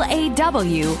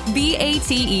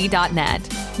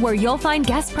ELAWBATE.net, where you'll find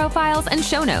guest profiles and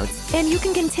show notes, and you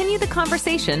can continue the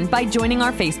conversation by joining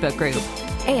our Facebook group.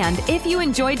 And if you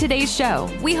enjoyed today's show,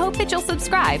 we hope that you'll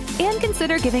subscribe and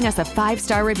consider giving us a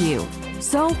 5-star review.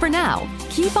 So for now,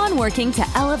 keep on working to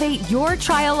elevate your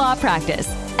trial law practice,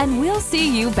 and we'll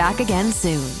see you back again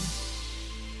soon.